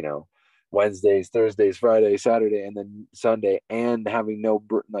 Wednesdays, Thursdays, Friday, Saturday, and then Sunday, and having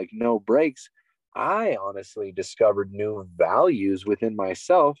no breaks. I honestly discovered new values within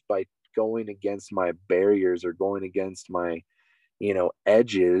myself by going against my barriers or going against my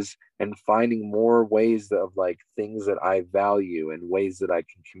edges, and finding more ways of like things that I value and ways that I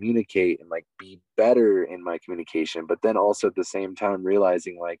can communicate and like be better in my communication. But then also at the same time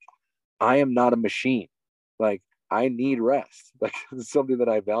realizing like I am not a machine. Like I need rest. Like it's something that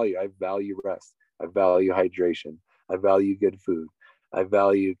I value. I value rest. I value hydration. I value good food. I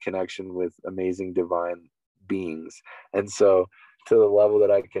value connection with amazing divine beings. And so to the level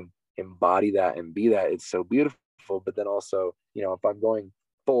that I can embody that and be that, it's so beautiful. But then also, if I'm going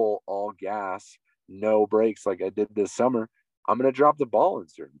full all gas, no brakes like I did this summer, I'm going to drop the ball in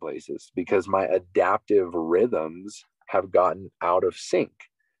certain places because my adaptive rhythms have gotten out of sync.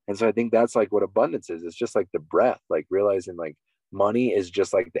 And so I think that's like what abundance is. It's just like the breath, like realizing like money is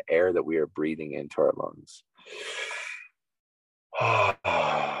just like the air that we are breathing into our lungs.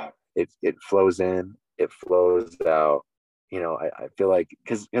 It flows in, it flows out. I feel like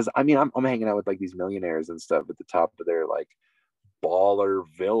because I mean I'm hanging out with like these millionaires and stuff at the top of their like baller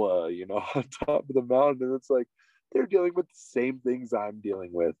villa, on top of the mountain, and it's like they're dealing with the same things I'm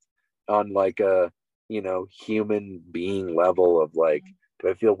dealing with on like a human being level of like, do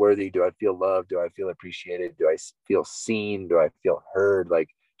I feel worthy? Do I feel loved? Do I feel appreciated? Do I feel seen? Do I feel heard? Like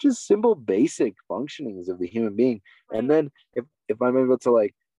just simple basic functionings of the human being. Right. And then if I'm able to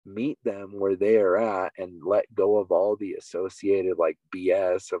like meet them where they are at and let go of all the associated like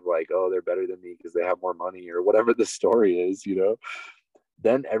BS of like, oh, they're better than me because they have more money or whatever the story is,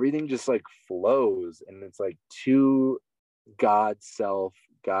 then everything just like flows, and it's like two God self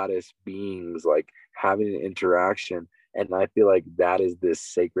goddess beings like having an interaction. And I feel like that is this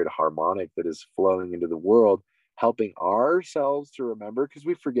sacred harmonic that is flowing into the world, helping ourselves to remember, because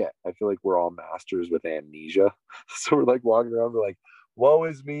we forget. I feel like we're all masters with amnesia. So we're like walking around, we're like, woe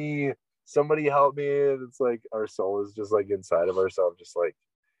is me, somebody help me. And it's like our soul is just like inside of ourselves, just like,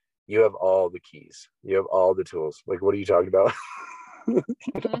 you have all the keys, you have all the tools. Like, what are you talking about?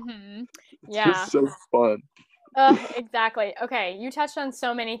 Mm-hmm. It's Yeah. just so fun. Exactly. Okay, you touched on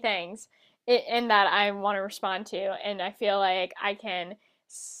so many things in that I want to respond to, and I feel like I can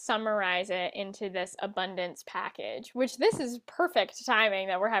summarize it into this abundance package, which this is perfect timing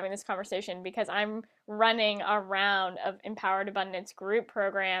that we're having this conversation because I'm running a round of Empowered Abundance group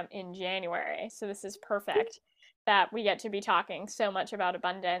program in January. So this is perfect that we get to be talking so much about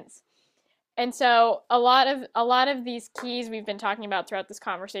abundance. And so a lot of these keys we've been talking about throughout this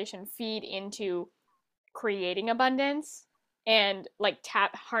conversation feed into creating abundance and like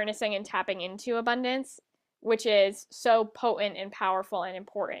harnessing and tapping into abundance, which is so potent and powerful and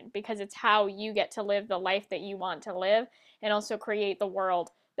important because it's how you get to live the life that you want to live and also create the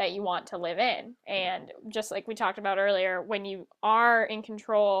world that you want to live in. And just like we talked about earlier, when you are in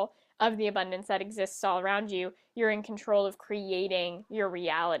control of the abundance that exists all around you, you're in control of creating your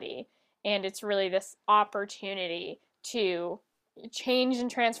reality. And it's really this opportunity to change and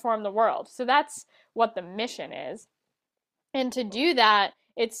transform the world. So that's what the mission is. And to do that,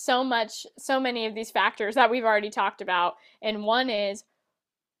 it's so many of these factors that we've already talked about. And one is,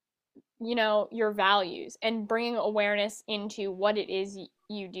 your values and bringing awareness into what it is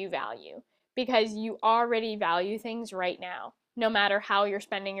you do value because you already value things right now, no matter how you're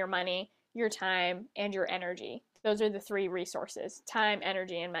spending your money, your time, and your energy. Those are the three resources: time,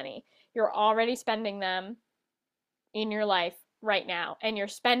 energy, and money. You're already spending them in your life right now, and you're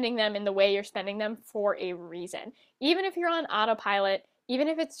spending them in the way you're spending them for a reason. Even if you're on autopilot, even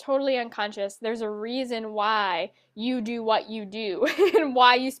if it's totally unconscious, there's a reason why you do what you do and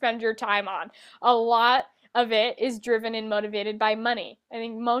why you spend your time on. A lot of it is driven and motivated by money. I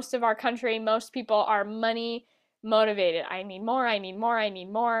think most of our country, most people are money motivated. I need more, I need more, I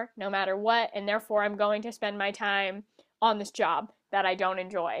need more, no matter what, and therefore I'm going to spend my time on this job that I don't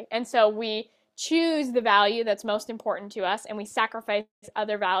enjoy. And so we choose the value that's most important to us and we sacrifice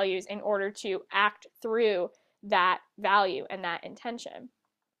other values in order to act through that value and that intention.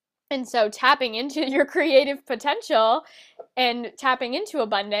 And so tapping into your creative potential and tapping into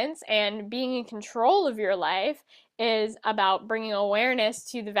abundance and being in control of your life is about bringing awareness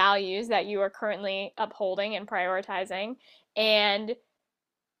to the values that you are currently upholding and prioritizing and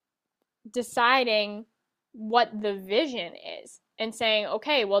deciding what the vision is and saying,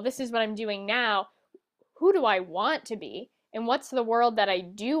 okay, well, this is what I'm doing now. Who do I want to be? And what's the world that I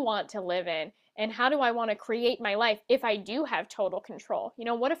do want to live in? And how do I want to create my life if I do have total control?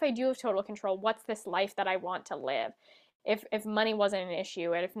 What if I do have total control? What's this life that I want to live? If money wasn't an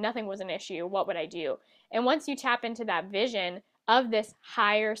issue and if nothing was an issue, what would I do? And once you tap into that vision of this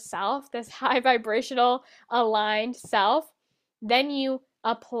higher self, this high vibrational aligned self, then you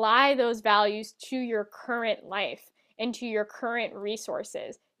apply those values to your current life and to your current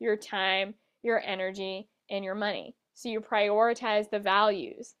resources, your time, your energy, and your money. So you prioritize the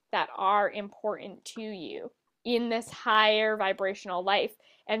values that are important to you in this higher vibrational life.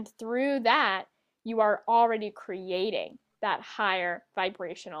 And through that, you are already creating that higher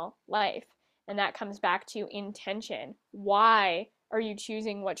vibrational life. And that comes back to intention. Why are you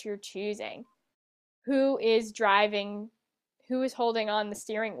choosing what you're choosing? who is driving, who is holding on the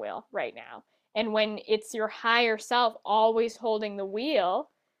steering wheel right now. And when it's your higher self always holding the wheel,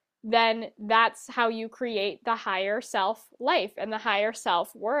 then that's how you create the higher self life and the higher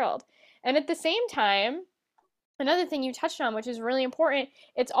self world. And at the same time, another thing you touched on, which is really important,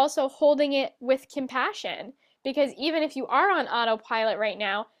 it's also holding it with compassion. Because even if you are on autopilot right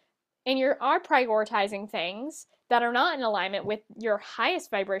now and you are prioritizing things that are not in alignment with your highest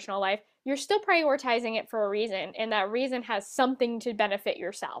vibrational life, you're still prioritizing it for a reason. And that reason has something to benefit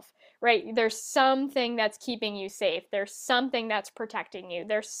yourself, right? There's something that's keeping you safe. There's something that's protecting you.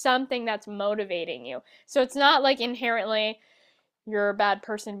 There's something that's motivating you. So it's not like inherently you're a bad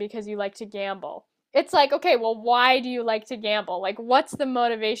person because you like to gamble. It's like, okay, well, why do you like to gamble? Like, what's the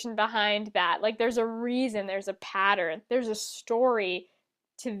motivation behind that? Like, there's a reason, there's a pattern, there's a story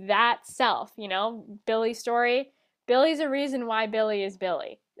to that self, you know? Billy's story. Billy's a reason why Billy is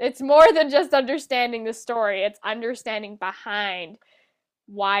Billy. It's more than just understanding the story, it's understanding behind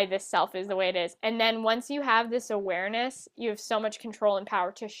why this self is the way it is. And then once you have this awareness, you have so much control and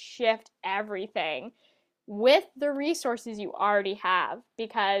power to shift everything with the resources you already have.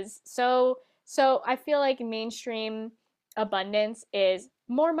 Because so I feel like mainstream abundance is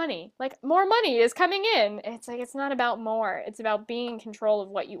more money. Like more money is coming in. It's like it's not about more. It's about being in control of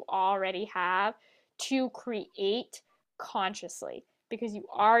what you already have to create consciously, because you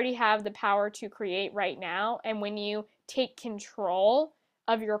already have the power to create right now. And when you take control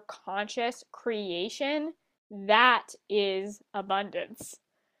of your conscious creation, that is abundance.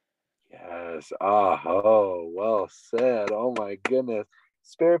 Yes. Oh, well said. Oh my goodness.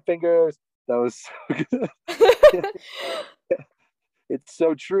 Spirit fingers. That was so good. It's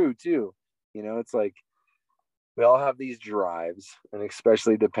so true too. You know, it's like we all have these drives, and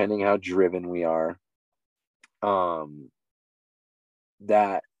especially depending how driven we are, um,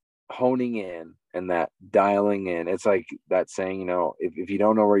 that honing in and that dialing in, it's like that saying, you know, if you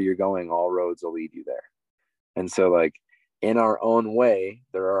don't know where you're going, all roads will lead you there. And so like in our own way,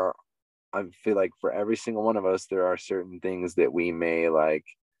 there are, I feel like for every single one of us, there are certain things that we may like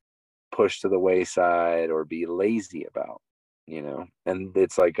push to the wayside or be lazy about, you know, and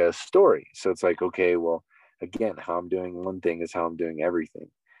it's like a story. So it's like, okay, well, again, how I'm doing one thing is how I'm doing everything.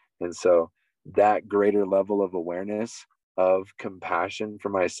 And so that greater level of awareness, of compassion for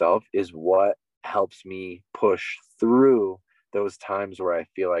myself, is what helps me push through those times where I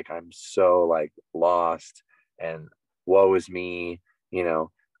feel like I'm so like lost and woe is me, you know,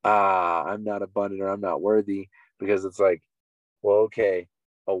 I'm not abundant or I'm not worthy, because it's like, well, okay,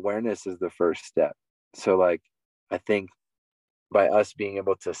 awareness is the first step. So like I think by us being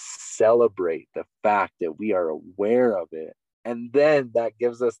able to celebrate the fact that we are aware of it, and then that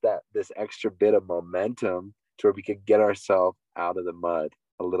gives us that this extra bit of momentum to where we could get ourselves out of the mud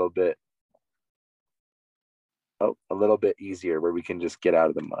a little bit, a little bit easier, where we can just get out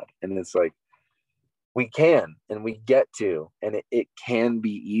of the mud. And it's like we can and we get to, and it can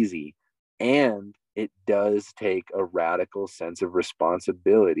be easy. And it does take a radical sense of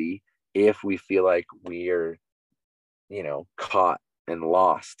responsibility if we feel like we're, you know, caught and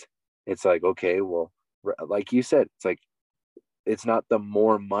lost. It's like, okay, well, like you said, it's like it's not the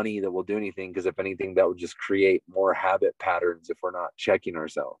more money that will do anything, because if anything, that would just create more habit patterns if we're not checking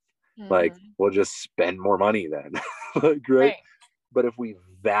ourselves. Like Mm-hmm. we'll just spend more money then. Like, right? Right. But if we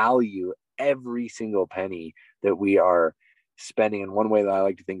value every single penny that we are spending, and one way that I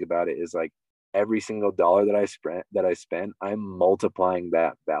like to think about it is like every single dollar that I spend, I'm multiplying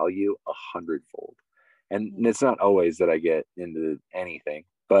that value 100-fold. And it's not always that I get into anything,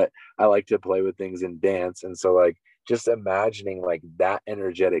 but I like to play with things and dance. And so like just imagining like that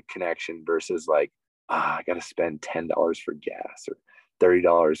energetic connection versus like, I got to spend $10 for gas or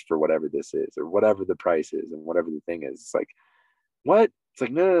 $30 for whatever this is, or whatever the price is and whatever the thing is. It's like, what? It's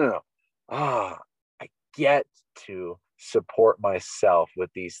like, no. I get to support myself with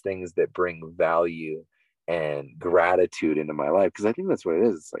these things that bring value and gratitude into my life. Because I think that's what it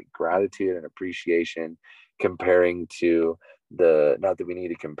is. It's like gratitude and appreciation, comparing to the, not that we need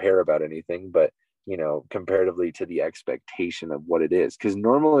to compare about anything, but, you know, comparatively to the expectation of what it is. Because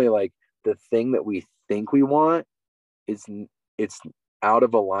normally, like the thing that we think we want is, it's out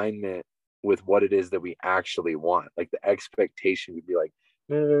of alignment with what it is that we actually want. Like the expectation would be like,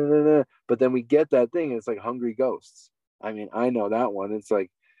 no. But then we get that thing and it's like hungry ghosts. I mean, I know that one. It's like,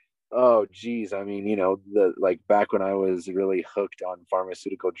 oh geez. I mean, you know, the like back when I was really hooked on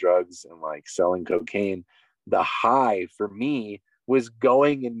pharmaceutical drugs and like selling cocaine, the high for me was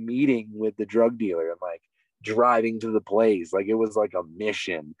going and meeting with the drug dealer and like driving to the place. Like it was like a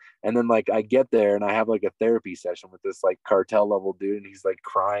mission. And then like I get there and I have like a therapy session with this like cartel level dude, and he's like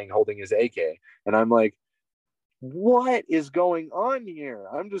crying, holding his AK. And I'm like, what is going on here?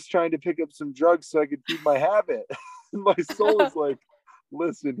 I'm just trying to pick up some drugs so I could feed my habit. My soul is like,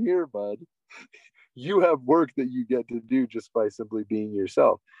 listen here, bud. You have work that you get to do just by simply being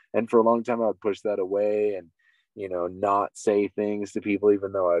yourself. And for a long time, I would push that away and, not say things to people,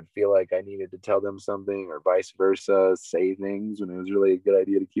 even though I'd feel like I needed to tell them something, or vice versa, say things when it was really a good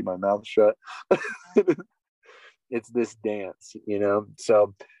idea to keep my mouth shut. It's this dance,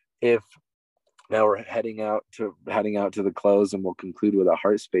 So if now we're heading out to the close, and we'll conclude with a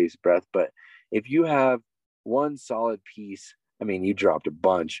heart space breath. But if you have one solid piece, I mean, you dropped a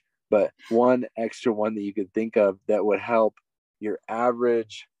bunch, but one extra one that you could think of that would help your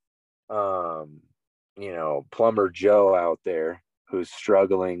average, plumber Joe out there who's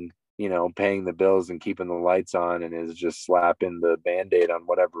struggling, paying the bills and keeping the lights on, and is just slapping the Band-Aid on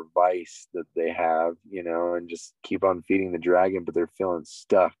whatever vice that they have, and just keep on feeding the dragon, but they're feeling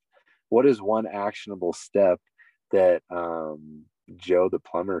stuck. What is one actionable step that Joe the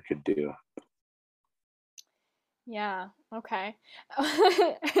plumber could do? Yeah, okay.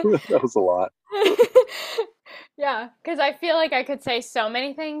 That was a lot. Yeah, because I feel like I could say so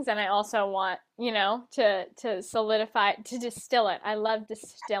many things, and I also want, to solidify, to distill it. I love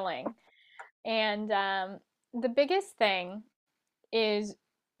distilling. And the biggest thing is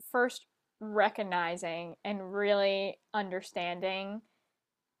first recognizing and really understanding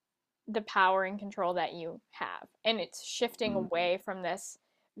the power and control that you have. And it's shifting away from this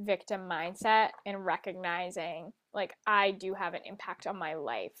victim mindset and recognizing, like, I do have an impact on my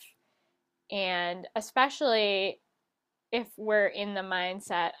life. And especially if we're in the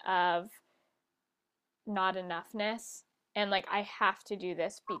mindset of not enoughness and like I have to do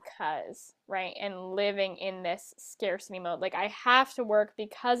this because, right? And living in this scarcity mode. Like I have to work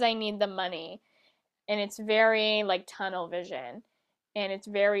because I need the money. And it's very like tunnel vision, and it's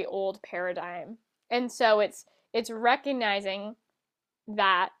very old paradigm. And so it's recognizing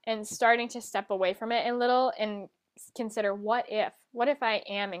that and starting to step away from it a little and consider what if I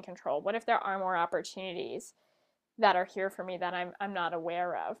am in control? What if there are more opportunities that are here for me that I'm not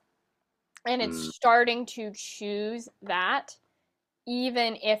aware of? And it's starting to choose that,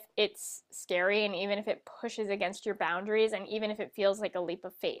 even if it's scary and even if it pushes against your boundaries and even if it feels like a leap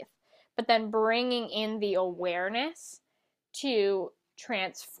of faith, but then bringing in the awareness to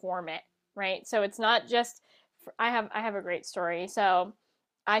transform it, right? So it's not just I have a great story. So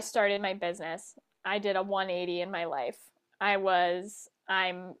I started my business. I did a 180 in my life.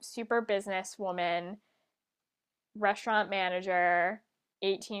 I'm super businesswoman, restaurant manager,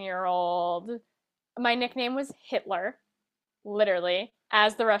 18-year-old. My nickname was Hitler, literally,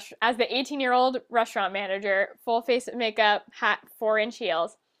 as the 18-year-old restaurant manager, full face of makeup, hat, 4-inch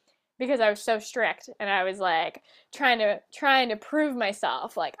heels, because I was so strict and I was like trying to prove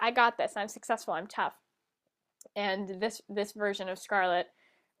myself, like I got this, I'm successful, I'm tough. And this version of Scarlett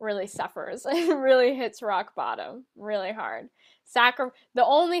really suffers. It really hits rock bottom really hard. The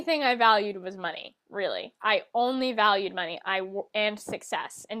only thing I valued was money, really. I only valued money and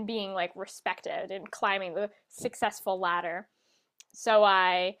success and being like respected and climbing the successful ladder. So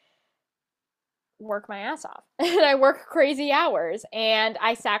I work my ass off and I work crazy hours and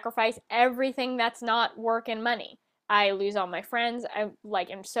I sacrifice everything that's not work and money. I lose all my friends.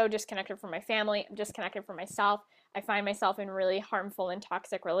 I'm so disconnected from my family. I'm disconnected from myself. I find myself in really harmful and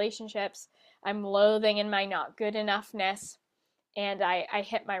toxic relationships. I'm loathing in my not good enoughness, and I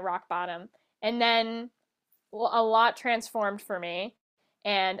hit my rock bottom. And then a lot transformed for me,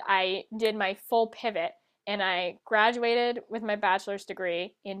 and I did my full pivot, and I graduated with my bachelor's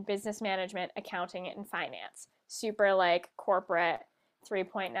degree in business management, accounting, and finance. Super like corporate,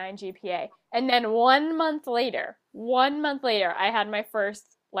 3.9 GPA. And then 1 month later, I had my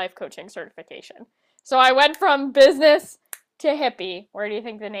first life coaching certification. So I went from business to hippie. Where do you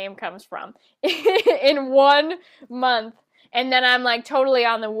think the name comes from? In 1 month. And then I'm like totally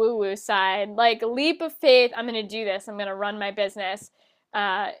on the woo woo side, like leap of faith. I'm going to do this. I'm going to run my business.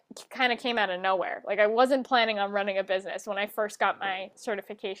 Kind of came out of nowhere. Like I wasn't planning on running a business when I first got my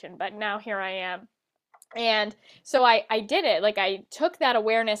certification, but now here I am. And so I did it. Like I took that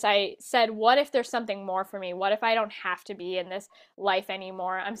awareness. I said, what if there's something more for me? What if I don't have to be in this life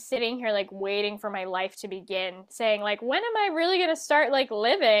anymore? I'm sitting here like waiting for my life to begin, saying like, when am I really going to start like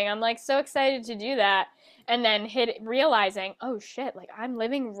living? I'm like so excited to do that. And then realizing, oh shit, like I'm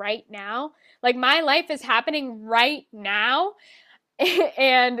living right now. Like my life is happening right now.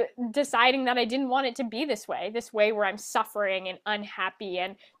 And deciding that I didn't want it to be this way where I'm suffering and unhappy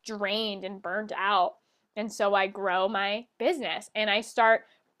and drained and burnt out. And so I grow my business and I start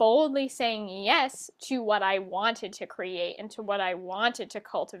boldly saying yes to what I wanted to create and to what I wanted to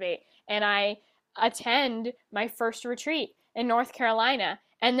cultivate. And I attend my first retreat in North Carolina.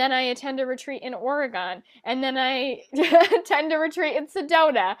 And then I attend a retreat in Oregon. And then I attend a retreat in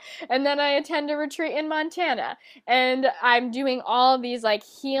Sedona. And then I attend a retreat in Montana. And I'm doing all of these like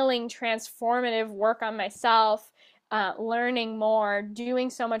healing, transformative work on myself, learning more, doing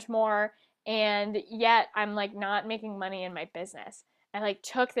so much more. And yet I'm like not making money in my business. I like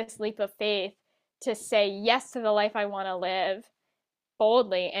took this leap of faith to say yes to the life I want to live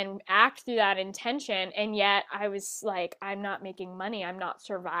boldly and act through that intention. And yet I was like, I'm not making money, I'm not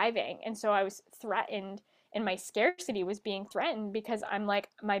surviving. And so I was threatened, and my scarcity was being threatened because I'm like,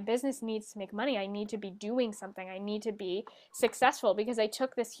 my business needs to make money, I need to be doing something, I need to be successful, because I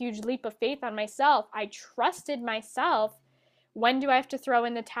took this huge leap of faith on myself. I trusted myself. When do I have to throw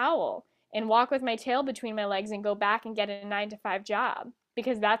in the towel and walk with my tail between my legs and go back and get a 9 to 5 job?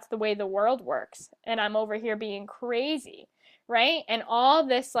 Because that's the way the world works. And I'm over here being crazy, right? And all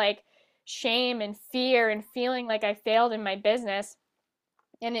this like shame and fear and feeling like I failed in my business.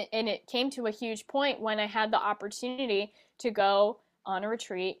 And it came to a huge point when I had the opportunity to go on a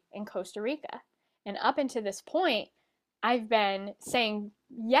retreat in Costa Rica. And up until this point, I've been saying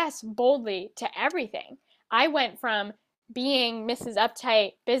yes boldly to everything. I went from being Mrs.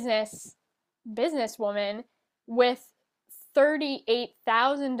 Uptight businesswoman with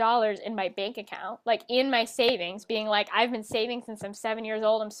 $38,000 in my bank account, like in my savings, being like, I've been saving since I'm 7 years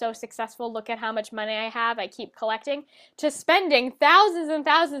old. I'm so successful. Look at how much money I have. I keep collecting, to spending thousands and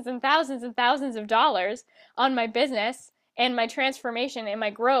thousands and thousands and thousands of dollars on my business and my transformation and my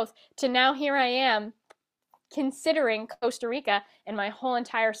growth, to now here I am considering Costa Rica, and my whole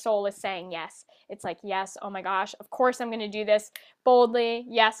entire soul is saying yes. It's like, yes, oh my gosh, of course I'm going to do this boldly.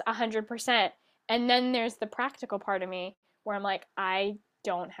 Yes, 100%. And then there's the practical part of me where I'm like, I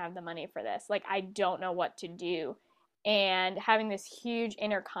don't have the money for this. Like, I don't know what to do. And having this huge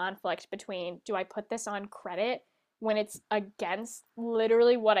inner conflict between, do I put this on credit when it's against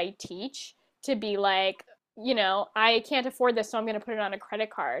literally what I teach, to be like, I can't afford this, so I'm going to put it on a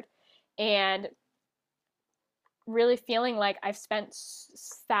credit card. And really feeling like I've spent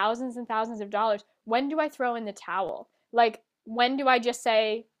thousands and thousands of dollars. When do I throw in the towel? Like, when do I just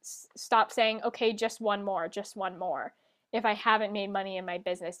stop saying, okay, just one more, if I haven't made money in my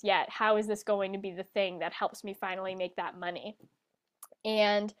business yet? How is this going to be the thing that helps me finally make that money?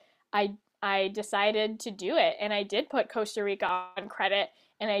 And I decided to do it, and I did put Costa Rica on credit,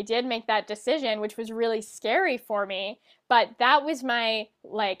 and I did make that decision, which was really scary for me. But that was my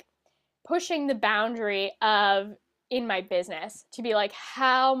like pushing the boundary of in my business, to be like,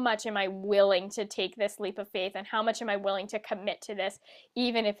 how much am I willing to take this leap of faith, and how much am I willing to commit to this,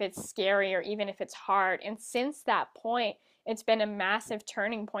 even if it's scary or even if it's hard? And since that point, it's been a massive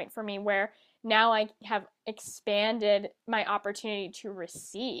turning point for me, where now I have expanded my opportunity to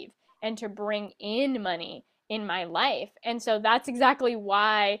receive and to bring in money in my life. And so that's exactly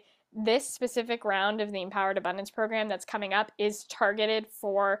why this specific round of the Empowered Abundance program that's coming up is targeted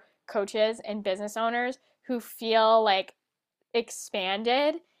for coaches and business owners who feel like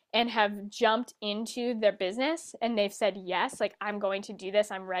expanded and have jumped into their business, and they've said, yes, like, I'm going to do this.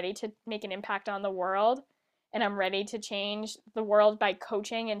 I'm ready to make an impact on the world, and I'm ready to change the world by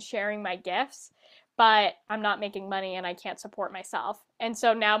coaching and sharing my gifts, but I'm not making money and I can't support myself. And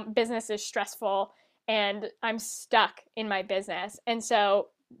so now business is stressful and I'm stuck in my business. And so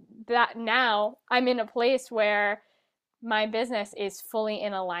that now I'm in a place where my business is fully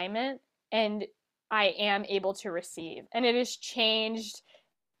in alignment and I am able to receive. And it has changed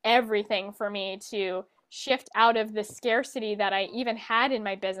everything for me to shift out of the scarcity that I even had in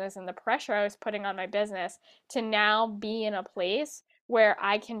my business and the pressure I was putting on my business, to now be in a place where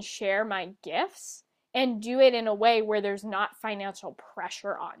I can share my gifts and do it in a way where there's not financial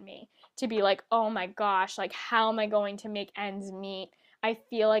pressure on me to be like, oh my gosh, like, how am I going to make ends meet? I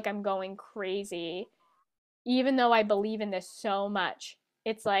feel like I'm going crazy. Even though I believe in this so much,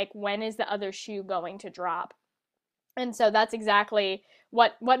 it's like, when is the other shoe going to drop? And so that's exactly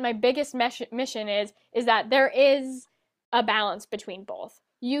what my biggest mission is that there is a balance between both.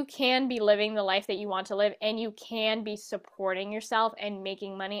 You can be living the life that you want to live, and you can be supporting yourself and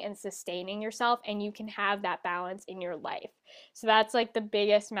making money and sustaining yourself, and you can have that balance in your life. So that's like the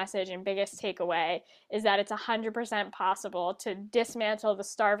biggest message and biggest takeaway, is that it's 100% possible to dismantle the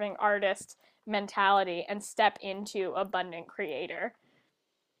starving artist mentality and step into abundant creator.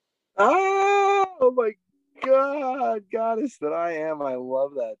 Oh my God, goddess that I am. I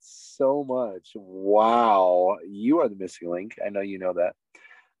love that so much. Wow. You are the missing link. I know you know that.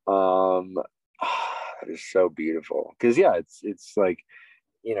 That is so beautiful. Because yeah, it's like,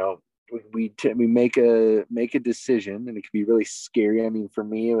 you know, we make a decision, and it can be really scary. I mean, for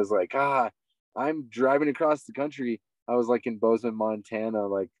me, it was like, I'm driving across the country. I was like in Bozeman, Montana,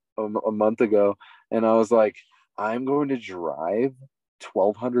 like a month ago, and I was like, I'm going to drive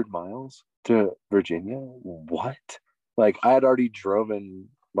 1,200 miles to Virginia. What? Like, I had already driven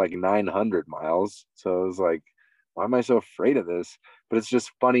like 900 miles, so I was like, why am I so afraid of this? But it's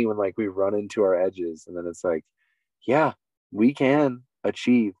just funny when like we run into our edges, and then it's like, yeah, we can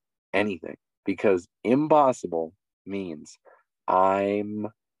achieve anything, because impossible means I'm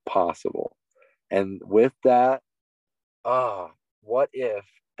possible. And with that, what if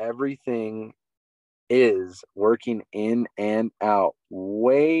everything is working in and out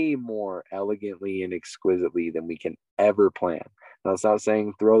way more elegantly and exquisitely than we can ever plan? Now, it's not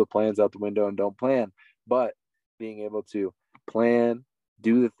saying throw the plans out the window and don't plan, but being able to plan,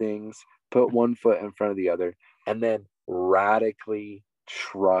 do the things, put one foot in front of the other, and then radically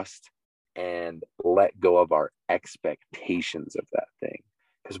trust and let go of our expectations of that thing.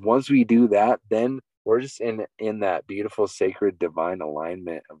 Because once we do that, then we're just in that beautiful, sacred, divine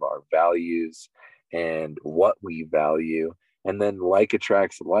alignment of our values and what we value. And then like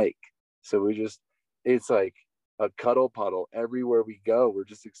attracts like. So it's like a cuddle puddle everywhere we go. We're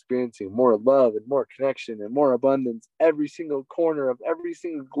just experiencing more love and more connection and more abundance every single corner of every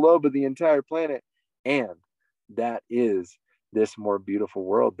single globe of the entire planet. And that is this more beautiful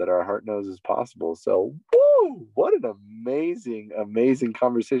world that our heart knows is possible. So, woo, what an amazing, amazing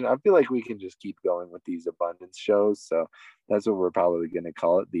conversation. I feel like we can just keep going with these abundance shows. So that's what we're probably going to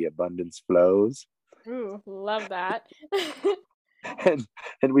call it, the abundance flows. Ooh, love that. and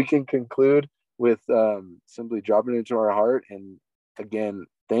and we can conclude with simply dropping into our heart. And again,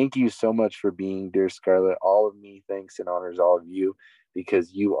 thank you so much for being, dear Scarlett. All of me thanks and honors all of you,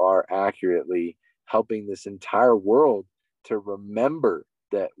 because you are accurately helping this entire world to remember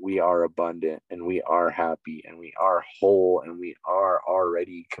that we are abundant and we are happy and we are whole and we are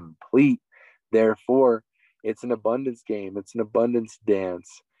already complete. Therefore, it's an abundance game, it's an abundance dance.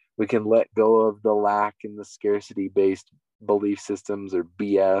 We can let go of the lack and the scarcity based belief systems or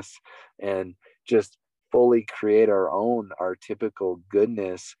BS, and just fully create our typical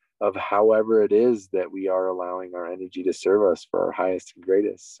goodness of however it is that we are allowing our energy to serve us for our highest and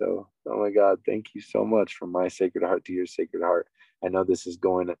greatest. So, oh my God, thank you so much, from my sacred heart to your sacred heart. I know this is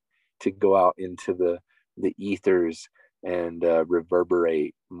going to go out into the ethers and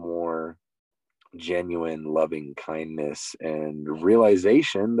reverberate more genuine loving kindness and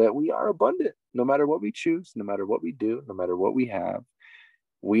realization that we are abundant no matter what we choose, no matter what we do, no matter what we have.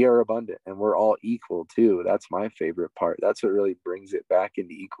 We are abundant, and we're all equal too. That's my favorite part. That's what really brings it back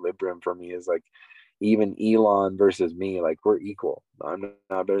into equilibrium for me, is like, even Elon versus me, like, we're equal. I'm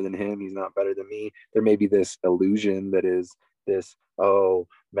not better than him, he's not better than me. There may be this illusion that is this,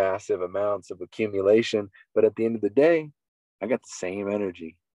 massive amounts of accumulation, but at the end of the day, I got the same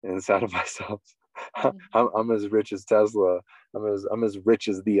energy inside of myself. I'm as rich as Tesla. I'm as rich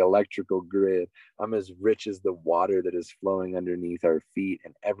as the electrical grid. I'm as rich as the water that is flowing underneath our feet,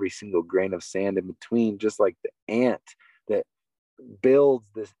 and every single grain of sand in between, just like the ant that builds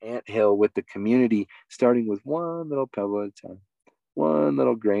this ant hill with the community, starting with one little pebble at a time, one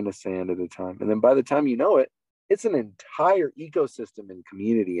little grain of sand at a time. And then by the time you know it, it's an entire ecosystem and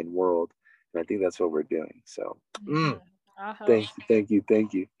community and world. And I think that's what we're doing. So thank you, thank you,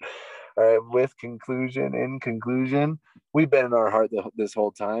 thank you. All right, in conclusion, we've been in our heart this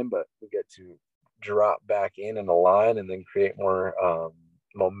whole time, but we get to drop back in and align, and then create more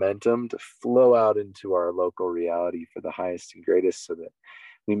momentum to flow out into our local reality for the highest and greatest, so that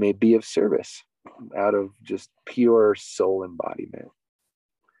we may be of service out of just pure soul embodiment.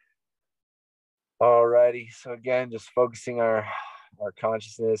 All righty, so again, just focusing our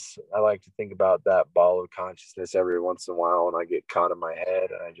consciousness. I like to think about that ball of consciousness every once in a while when I get caught in my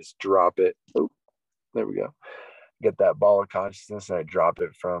head, and I just drop it. Oh, there we go. Get that ball of consciousness, and I drop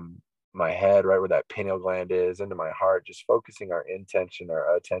it from my head right where that pineal gland is into my heart, just focusing our attention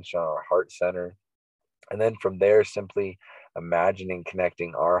on our heart center. And then from there, simply imagining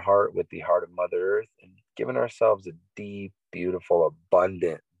connecting our heart with the heart of Mother Earth, and giving ourselves a deep, beautiful,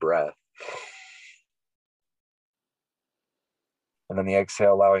 abundant breath. And then the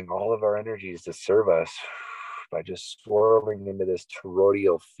exhale, allowing all of our energies to serve us by just swirling into this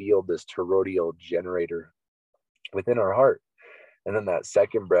toroidal field, this toroidal generator within our heart. And then that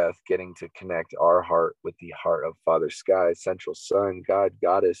second breath, getting to connect our heart with the heart of Father Sky, Central Sun, God,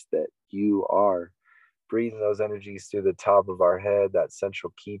 Goddess that you are. Breathing those energies through the top of our head, that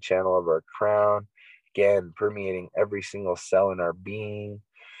central key channel of our crown, again, permeating every single cell in our being.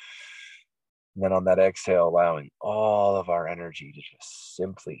 And then on that exhale, allowing all of our energy to just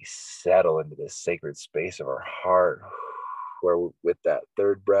simply settle into this sacred space of our heart, where with that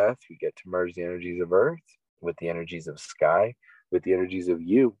third breath, we get to merge the energies of earth with the energies of sky, with the energies of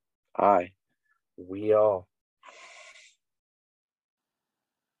you, I, we all.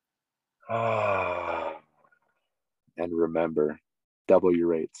 And remember, double your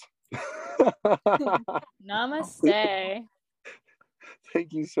rates. Namaste.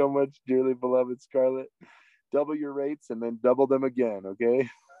 Thank you so much, dearly beloved Scarlett. Double your rates and then double them again, okay?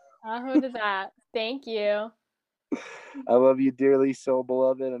 Aho to that. Thank you. I love you dearly, so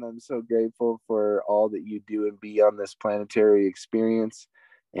beloved, and I'm so grateful for all that you do and be on this planetary experience.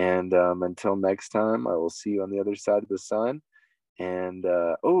 And until next time, I will see you on the other side of the sun. And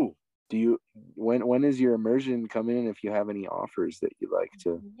do you when is your immersion coming in? If you have any offers that you'd like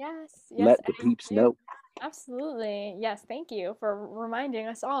to Yes, let the I peeps do. know. Absolutely. Yes, thank you for reminding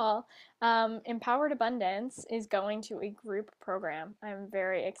us all. Empowered Abundance is going to a group program. I'm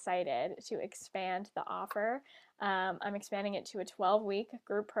very excited to expand the offer. I'm expanding it to a 12-week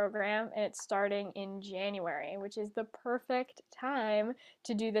group program, and it's starting in January, which is the perfect time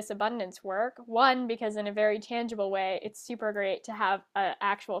to do this abundance work. One, because in a very tangible way, it's super great to have an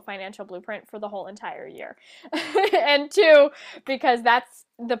actual financial blueprint for the whole entire year. And two, because that's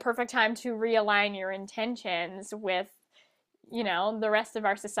the perfect time to realign your intentions with, the rest of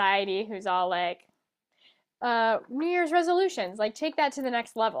our society who's all like, New Year's resolutions. Like, take that to the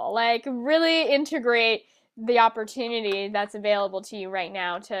next level. Like, really integrate the opportunity that's available to you right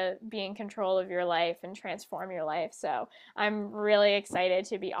now to be in control of your life and transform your life. So, I'm really excited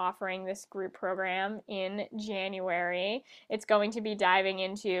to be offering this group program in January. It's going to be diving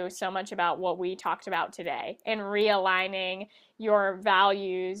into so much about what we talked about today and realigning your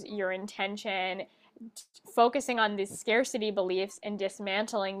values, your intention, focusing on these scarcity beliefs and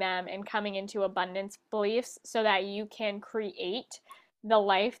dismantling them and coming into abundance beliefs so that you can create the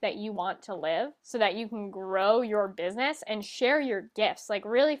life that you want to live, so that you can grow your business and share your gifts. Like,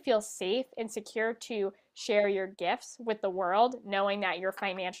 really feel safe and secure to share your gifts with the world, knowing that you're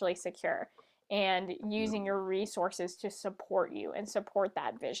financially secure and using your resources to support you and support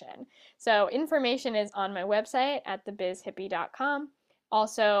that vision. So, information is on my website at thebizhippie.com,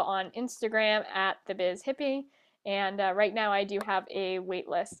 also on Instagram at thebizhippie. And right now, I do have a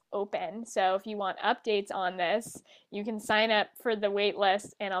waitlist open. So if you want updates on this, you can sign up for the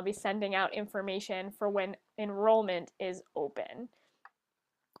waitlist, and I'll be sending out information for when enrollment is open.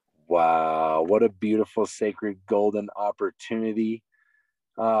 Wow, what a beautiful, sacred, golden opportunity.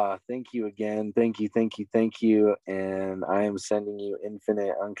 Thank you again. Thank you, thank you, thank you. And I am sending you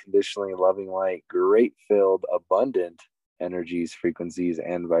infinite, unconditionally loving light, great filled, abundant energies, frequencies,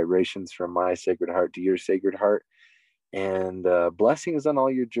 and vibrations from my sacred heart to your sacred heart. And blessings on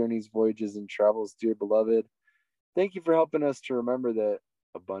all your journeys, voyages, and travels, dear beloved. Thank you for helping us to remember that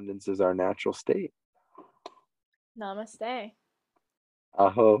abundance is our natural state. Namaste.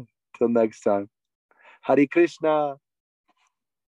 Aho. Till next time. Hare Krishna.